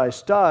whom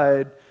Christ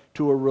died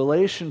to a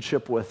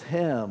relationship with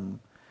him,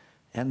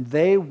 and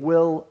they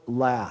will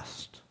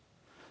last.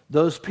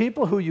 Those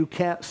people who you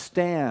can't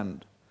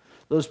stand,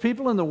 those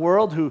people in the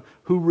world who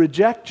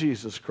reject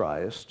Jesus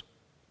Christ,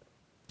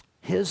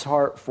 his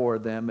heart for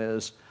them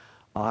is,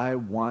 I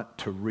want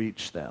to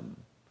reach them.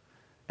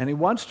 And he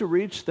wants to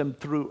reach them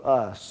through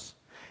us.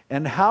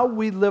 And how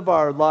we live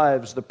our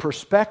lives, the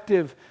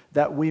perspective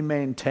that we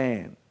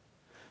maintain,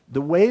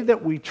 the way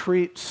that we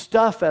treat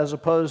stuff as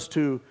opposed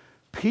to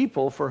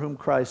people for whom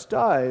Christ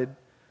died,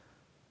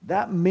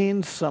 that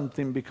means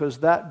something because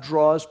that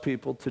draws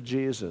people to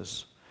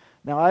Jesus.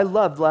 Now, I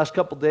loved the last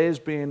couple days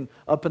being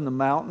up in the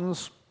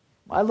mountains.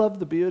 I love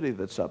the beauty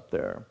that's up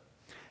there.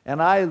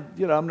 And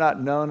I'm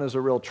not known as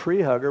a real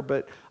tree hugger,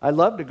 but I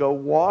love to go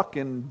walk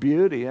in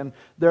beauty. And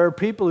there are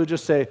people who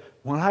just say,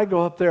 when I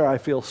go up there, I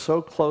feel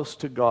so close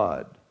to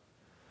God.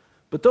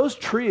 But those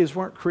trees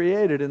weren't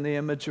created in the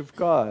image of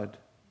God.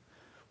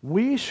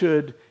 We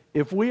should,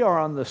 if we are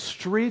on the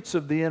streets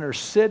of the inner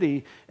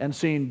city and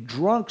seeing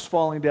drunks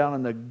falling down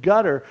in the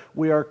gutter,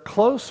 we are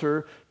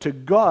closer to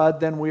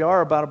God than we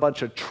are about a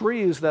bunch of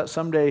trees that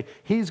someday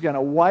he's going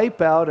to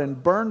wipe out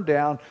and burn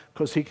down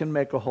because he can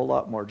make a whole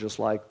lot more just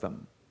like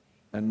them.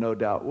 And no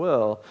doubt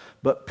will.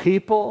 But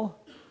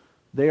people,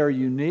 they are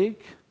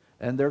unique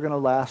and they're going to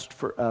last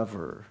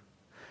forever.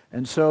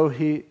 And so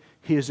he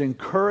is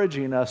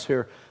encouraging us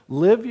here,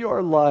 live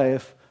your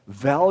life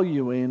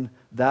valuing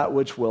that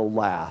which will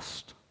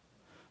last.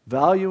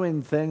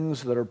 Valuing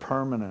things that are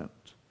permanent.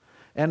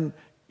 And,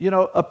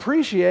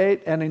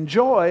 appreciate and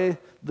enjoy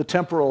the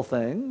temporal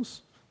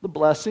things, the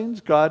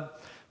blessings.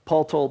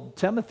 Paul told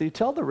Timothy,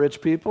 tell the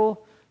rich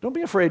people, don't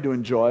be afraid to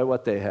enjoy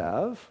what they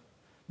have.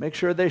 Make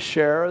sure they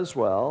share as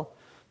well.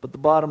 But the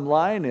bottom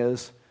line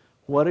is,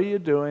 what are you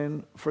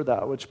doing for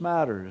that which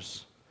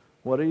matters?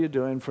 What are you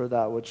doing for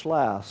that which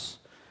lasts?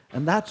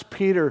 And that's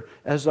Peter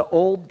as the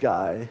old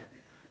guy.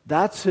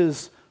 That's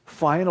his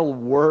final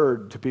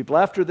word to people.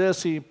 After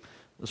this,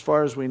 as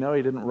far as we know,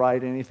 he didn't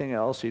write anything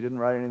else. He didn't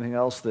write anything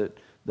else that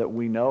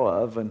we know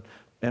of.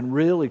 And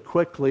really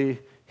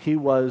quickly, he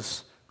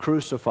was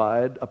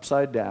crucified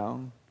upside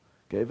down,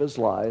 gave his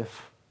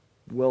life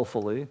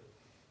willfully.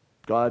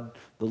 God,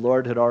 the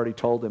Lord had already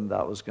told him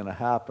that was going to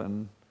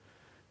happen.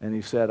 And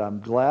he said, I'm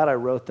glad I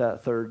wrote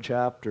that third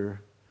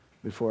chapter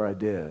before I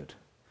did.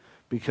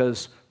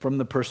 Because from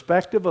the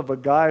perspective of a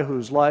guy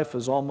whose life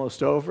is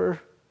almost over,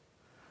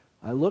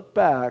 I look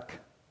back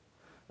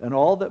and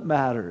all that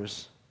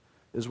matters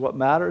is what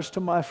matters to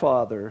my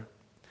Father,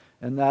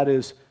 and that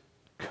is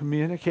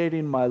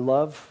communicating my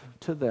love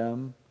to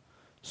them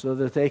so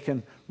that they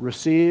can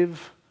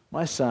receive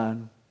my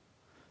Son,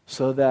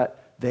 so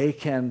that they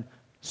can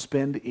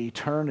spend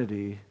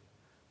eternity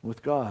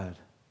with God.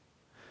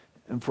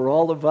 And for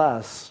all of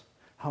us,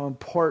 how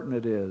important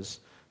it is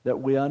that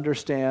we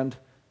understand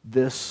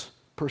this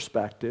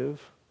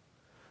perspective,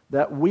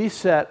 that we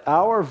set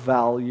our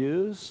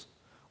values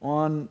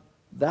on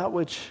that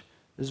which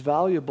is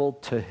valuable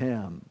to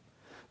Him,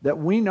 that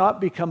we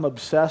not become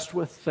obsessed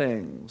with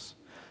things,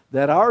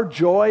 that our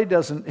joy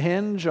doesn't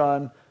hinge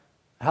on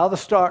how the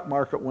stock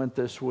market went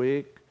this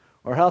week,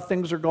 or how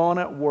things are going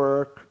at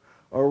work,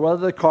 or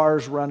whether the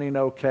car's running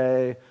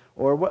okay,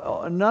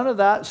 or none of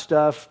that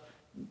stuff.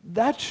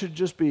 That should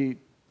just be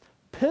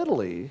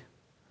piddly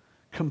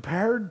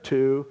compared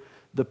to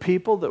the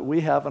people that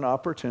we have an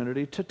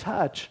opportunity to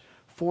touch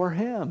for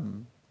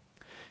Him.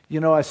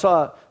 I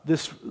saw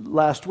this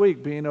last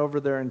week being over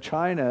there in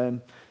China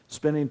and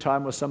spending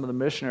time with some of the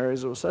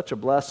missionaries. It was such a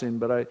blessing,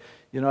 but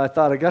I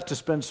thought I got to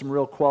spend some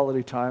real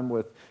quality time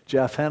with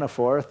Jeff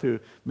Henneforth, who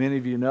many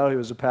of you know. He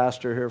was a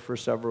pastor here for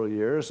several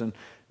years, and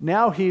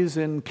now he's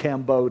in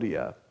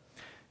Cambodia.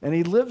 And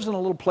he lives in a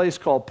little place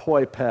called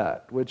Poi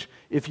Pet, which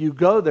if you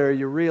go there,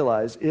 you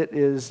realize it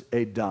is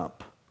a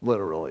dump,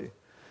 literally.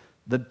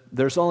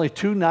 There's only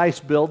 2 nice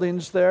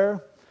buildings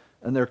there,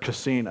 and they're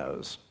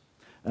casinos.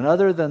 And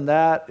other than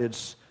that,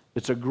 it's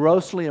a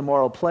grossly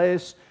immoral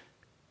place.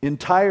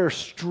 Entire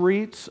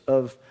streets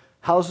of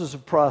houses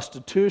of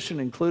prostitution,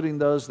 including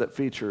those that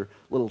feature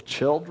little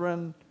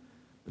children.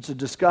 It's a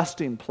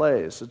disgusting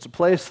place. It's a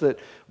place that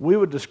we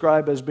would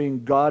describe as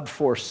being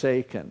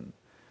God-forsaken.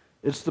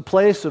 It's the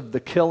place of the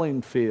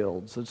killing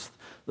fields. It's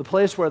the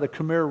place where the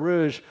Khmer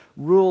Rouge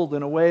ruled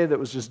in a way that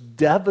was just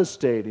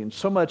devastating.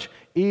 So much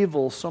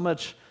evil, so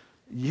much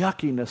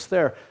yuckiness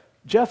there.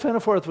 Jeff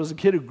Henneforth was a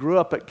kid who grew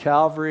up at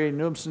Calvary,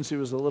 knew him since he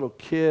was a little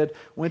kid,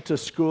 went to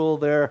school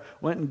there,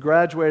 went and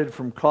graduated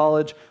from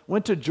college,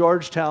 went to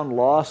Georgetown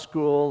Law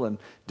School and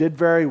did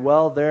very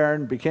well there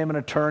and became an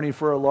attorney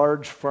for a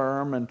large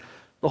firm. And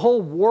the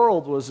whole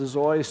world was his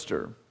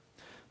oyster.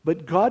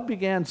 But God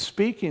began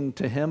speaking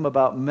to him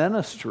about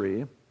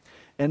ministry,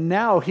 and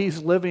now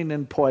he's living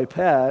in Poi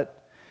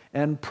Pet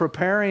and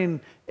preparing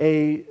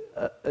a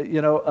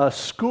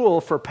school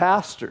for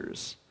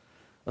pastors,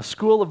 a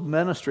school of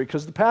ministry,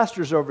 because the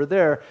pastors over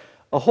there,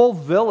 a whole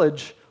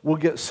village will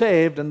get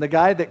saved, and the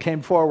guy that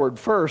came forward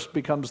first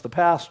becomes the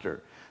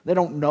pastor. They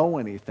don't know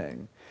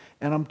anything.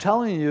 And I'm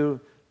telling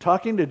you,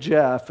 talking to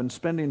Jeff and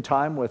spending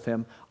time with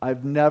him,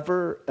 I've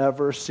never,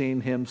 ever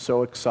seen him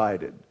so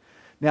excited.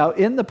 Now,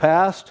 in the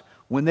past,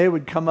 when they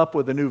would come up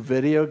with a new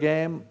video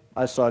game,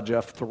 I saw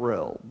Jeff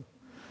thrilled.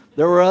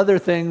 There were other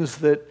things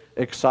that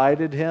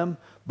excited him,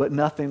 but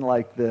nothing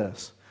like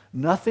this.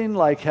 Nothing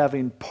like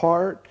having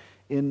part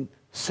in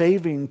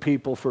saving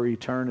people for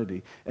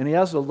eternity. And he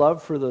has a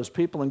love for those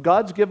people. And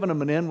God's given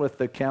him an in with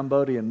the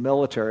Cambodian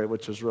military,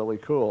 which is really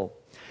cool.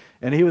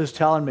 And he was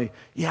telling me,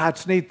 yeah,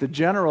 it's neat. The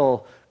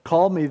general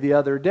called me the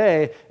other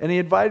day, and he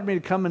invited me to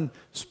come and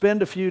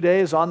spend a few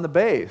days on the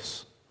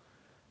base.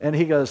 And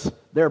he goes,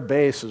 their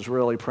base is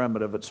really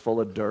primitive. It's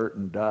full of dirt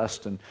and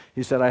dust. And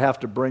he said, I have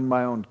to bring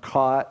my own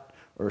cot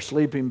or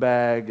sleeping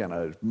bag and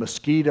a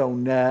mosquito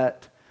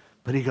net.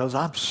 But he goes,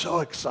 I'm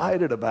so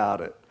excited about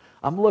it.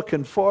 I'm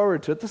looking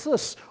forward to it. This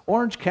is an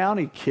Orange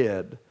County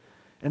kid.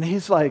 And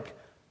he's like,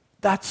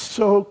 that's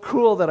so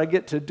cool that I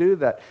get to do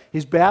that.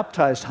 He's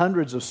baptized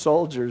hundreds of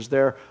soldiers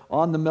there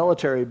on the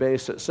military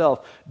base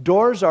itself.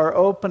 Doors are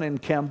open in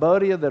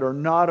Cambodia that are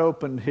not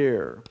open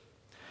here.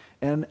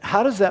 And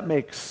how does that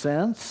make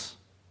sense?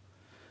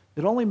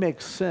 It only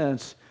makes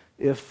sense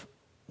if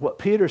what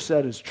Peter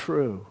said is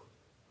true,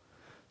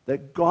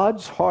 that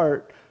God's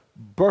heart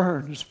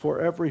burns for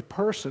every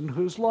person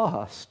who's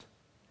lost.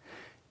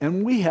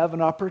 And we have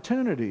an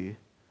opportunity.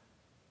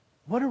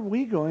 What are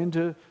we going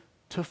to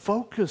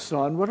focus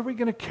on? What are we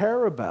going to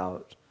care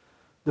about?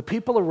 The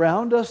people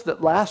around us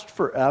that last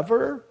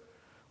forever?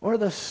 Or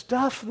the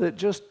stuff that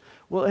just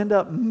will end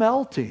up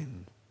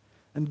melting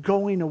and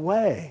going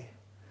away?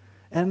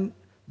 And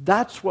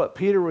that's what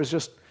Peter was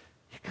just,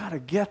 you got to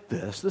get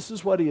this. This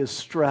is what he is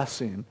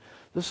stressing.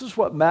 This is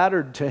what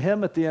mattered to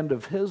him at the end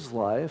of his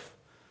life.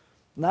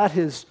 Not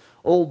his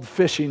old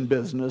fishing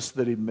business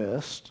that he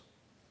missed.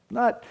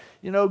 Not,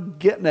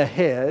 getting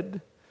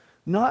ahead.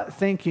 Not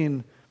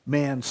thinking,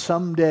 man,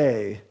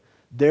 someday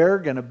they're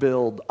going to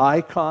build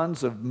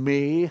icons of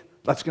me.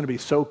 That's going to be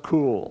so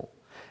cool.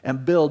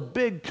 And build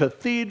big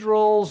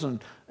cathedrals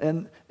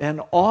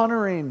and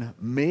honoring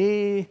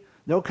me.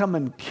 They'll come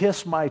and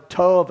kiss my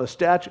toe of a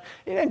statue.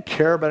 He didn't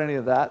care about any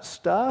of that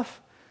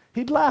stuff.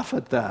 He'd laugh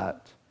at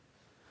that.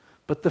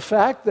 But the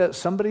fact that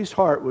somebody's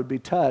heart would be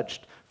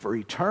touched for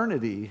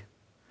eternity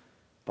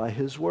by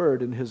his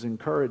word and his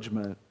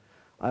encouragement,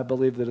 I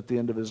believe that at the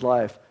end of his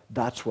life,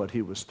 that's what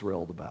he was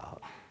thrilled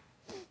about.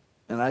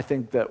 And I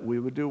think that we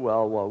would do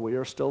well while we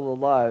are still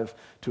alive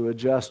to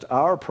adjust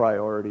our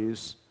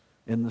priorities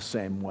in the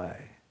same way.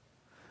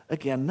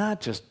 Again, not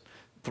just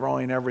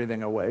throwing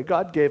everything away.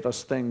 God gave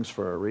us things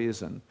for a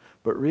reason,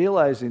 but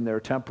realizing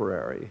they're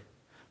temporary,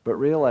 but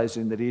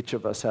realizing that each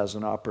of us has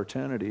an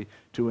opportunity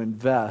to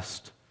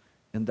invest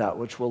in that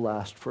which will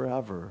last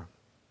forever.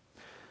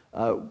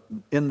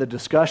 In the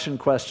discussion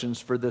questions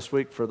for this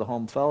week for the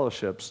home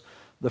fellowships,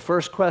 the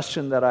first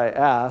question that I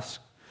asked,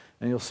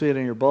 and you'll see it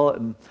in your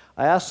bulletin,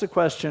 I asked the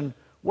question,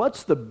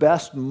 what's the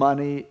best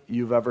money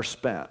you've ever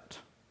spent?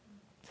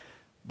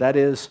 That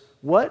is,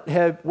 what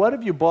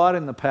have you bought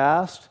in the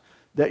past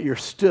that you're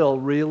still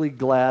really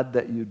glad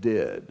that you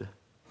did?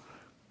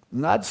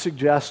 And I'd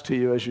suggest to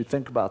you as you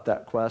think about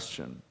that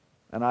question,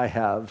 and I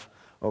have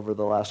over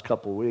the last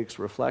couple weeks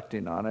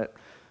reflecting on it,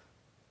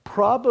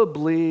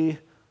 probably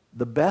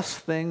the best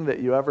thing that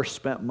you ever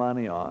spent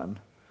money on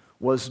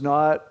was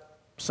not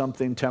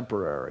something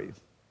temporary.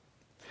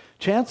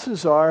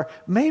 Chances are,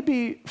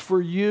 maybe for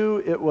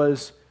you it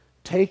was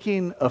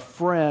taking a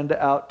friend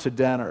out to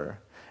dinner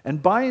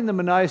and buying them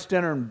a nice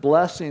dinner and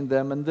blessing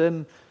them, and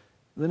then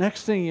the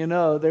next thing you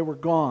know, they were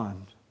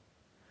gone.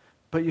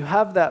 But you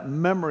have that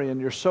memory and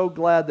you're so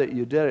glad that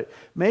you did it.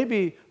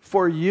 Maybe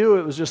for you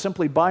it was just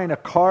simply buying a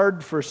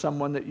card for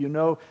someone that you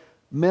know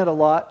meant a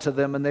lot to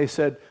them, and they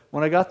said,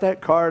 when I got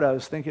that card, I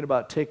was thinking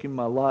about taking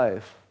my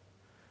life.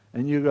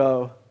 And you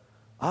go,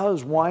 I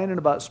was whining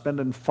about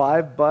spending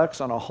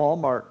 $5 on a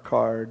Hallmark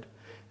card,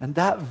 and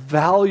that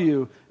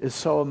value is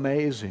so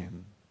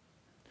amazing.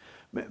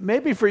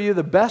 Maybe for you,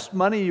 the best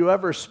money you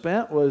ever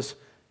spent was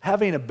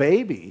having a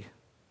baby.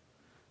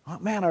 Oh,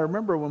 man, I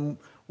remember when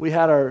we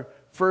had our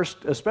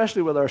first,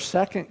 especially with our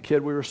second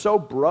kid, we were so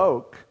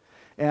broke,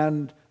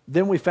 and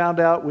Then we found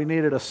out we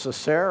needed a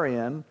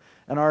cesarean,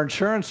 and our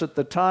insurance at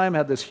the time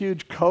had this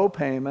huge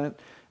co-payment,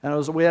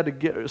 and we had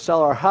to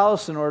sell our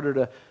house in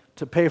order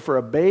to pay for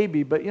a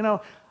baby. But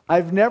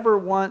I've never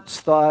once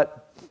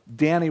thought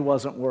Danny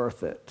wasn't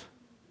worth it.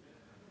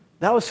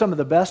 That was some of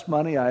the best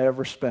money I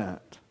ever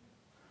spent,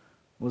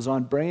 was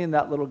on bringing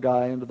that little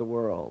guy into the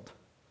world,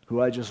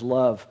 who I just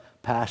love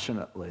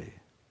passionately.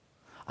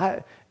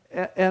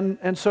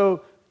 And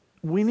so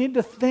we need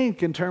to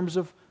think in terms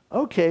of,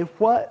 okay,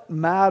 what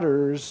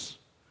matters?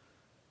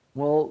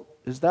 Well,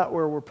 is that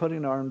where we're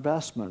putting our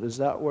investment? Is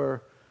that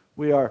where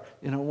we are?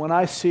 When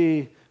I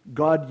see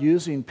God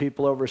using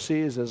people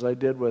overseas, as I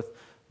did with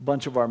a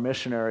bunch of our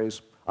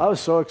missionaries, I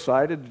was so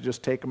excited to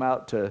just take them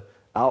out to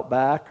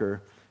Outback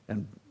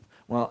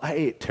I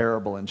ate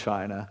terrible in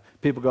China.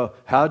 People go,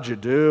 how'd you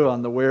do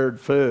on the weird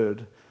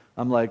food?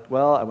 I'm like,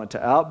 well, I went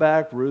to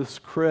Outback, Ruth's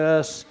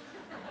Chris,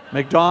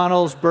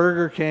 McDonald's,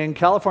 Burger King,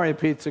 California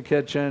Pizza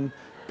Kitchen,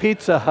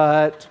 Pizza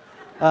Hut.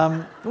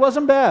 It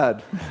wasn't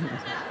bad.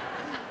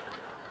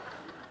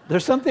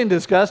 There's something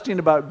disgusting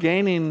about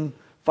gaining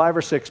 5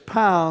 or 6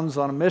 pounds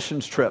on a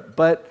missions trip.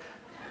 But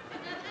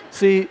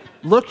see,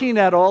 looking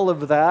at all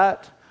of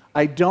that,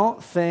 I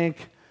don't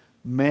think,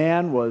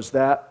 man, was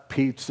that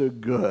pizza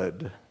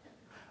good.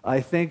 I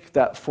think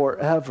that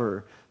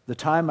forever, the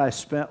time I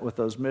spent with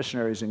those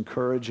missionaries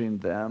encouraging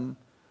them,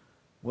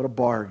 what a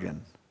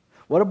bargain.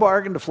 What a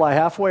bargain to fly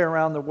halfway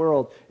around the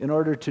world in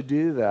order to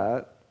do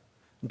that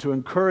and to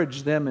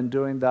encourage them in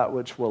doing that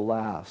which will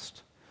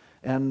last.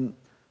 And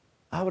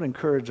I would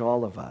encourage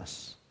all of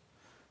us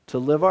to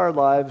live our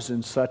lives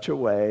in such a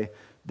way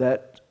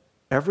that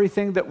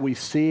everything that we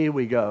see,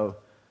 we go,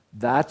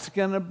 that's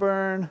going to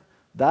burn,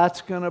 that's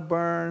going to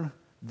burn,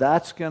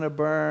 that's going to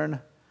burn.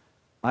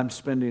 I'm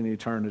spending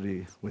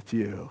eternity with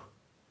you.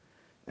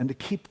 And to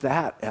keep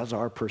that as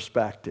our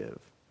perspective.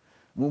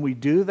 When we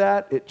do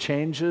that, it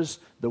changes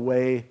the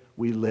way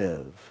we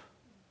live.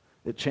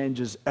 It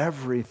changes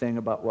everything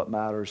about what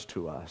matters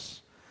to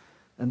us.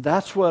 And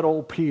that's what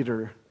old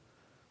Peter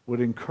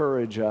would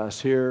encourage us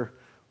here,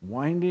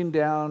 winding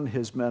down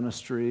his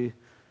ministry,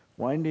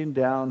 winding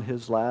down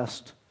his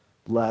last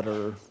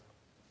letter.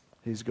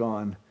 He's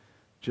gone,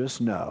 just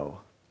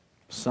know,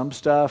 some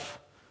stuff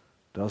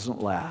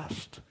doesn't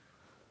last.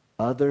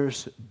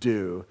 Others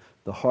do.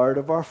 The heart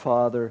of our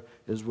Father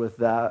is with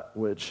that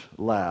which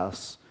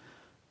lasts.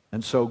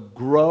 And so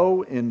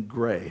grow in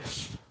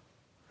grace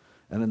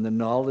and in the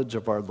knowledge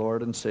of our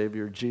Lord and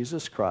Savior,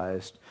 Jesus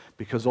Christ,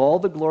 because all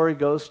the glory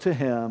goes to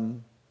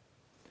him.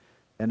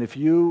 And if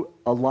you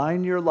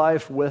align your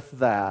life with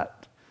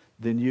that,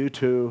 then you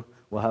too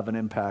will have an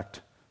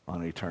impact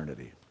on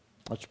eternity.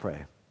 Let's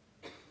pray.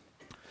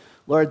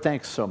 Lord,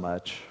 thanks so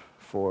much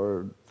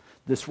for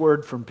this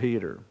word from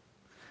Peter.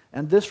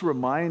 And this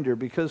reminder,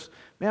 because,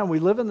 man, we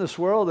live in this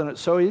world and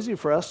it's so easy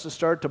for us to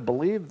start to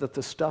believe that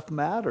this stuff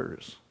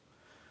matters.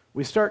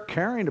 We start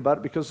caring about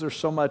it because there's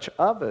so much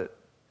of it.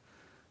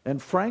 And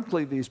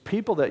frankly, these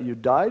people that you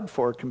died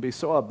for can be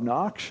so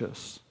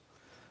obnoxious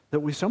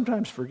that we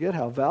sometimes forget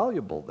how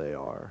valuable they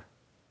are.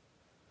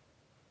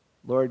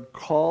 Lord,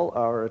 call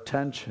our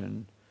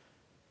attention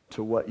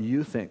to what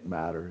you think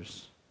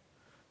matters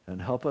and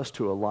help us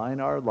to align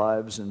our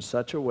lives in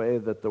such a way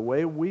that the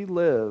way we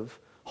live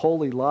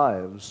holy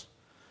lives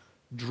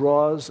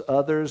draws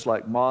others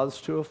like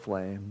moths to a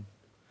flame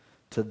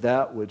to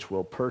that which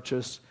will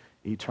purchase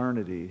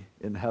eternity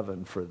in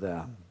heaven for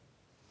them.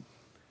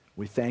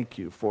 We thank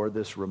you for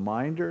this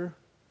reminder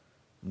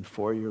and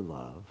for your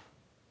love.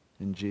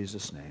 In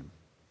Jesus' name,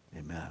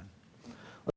 amen.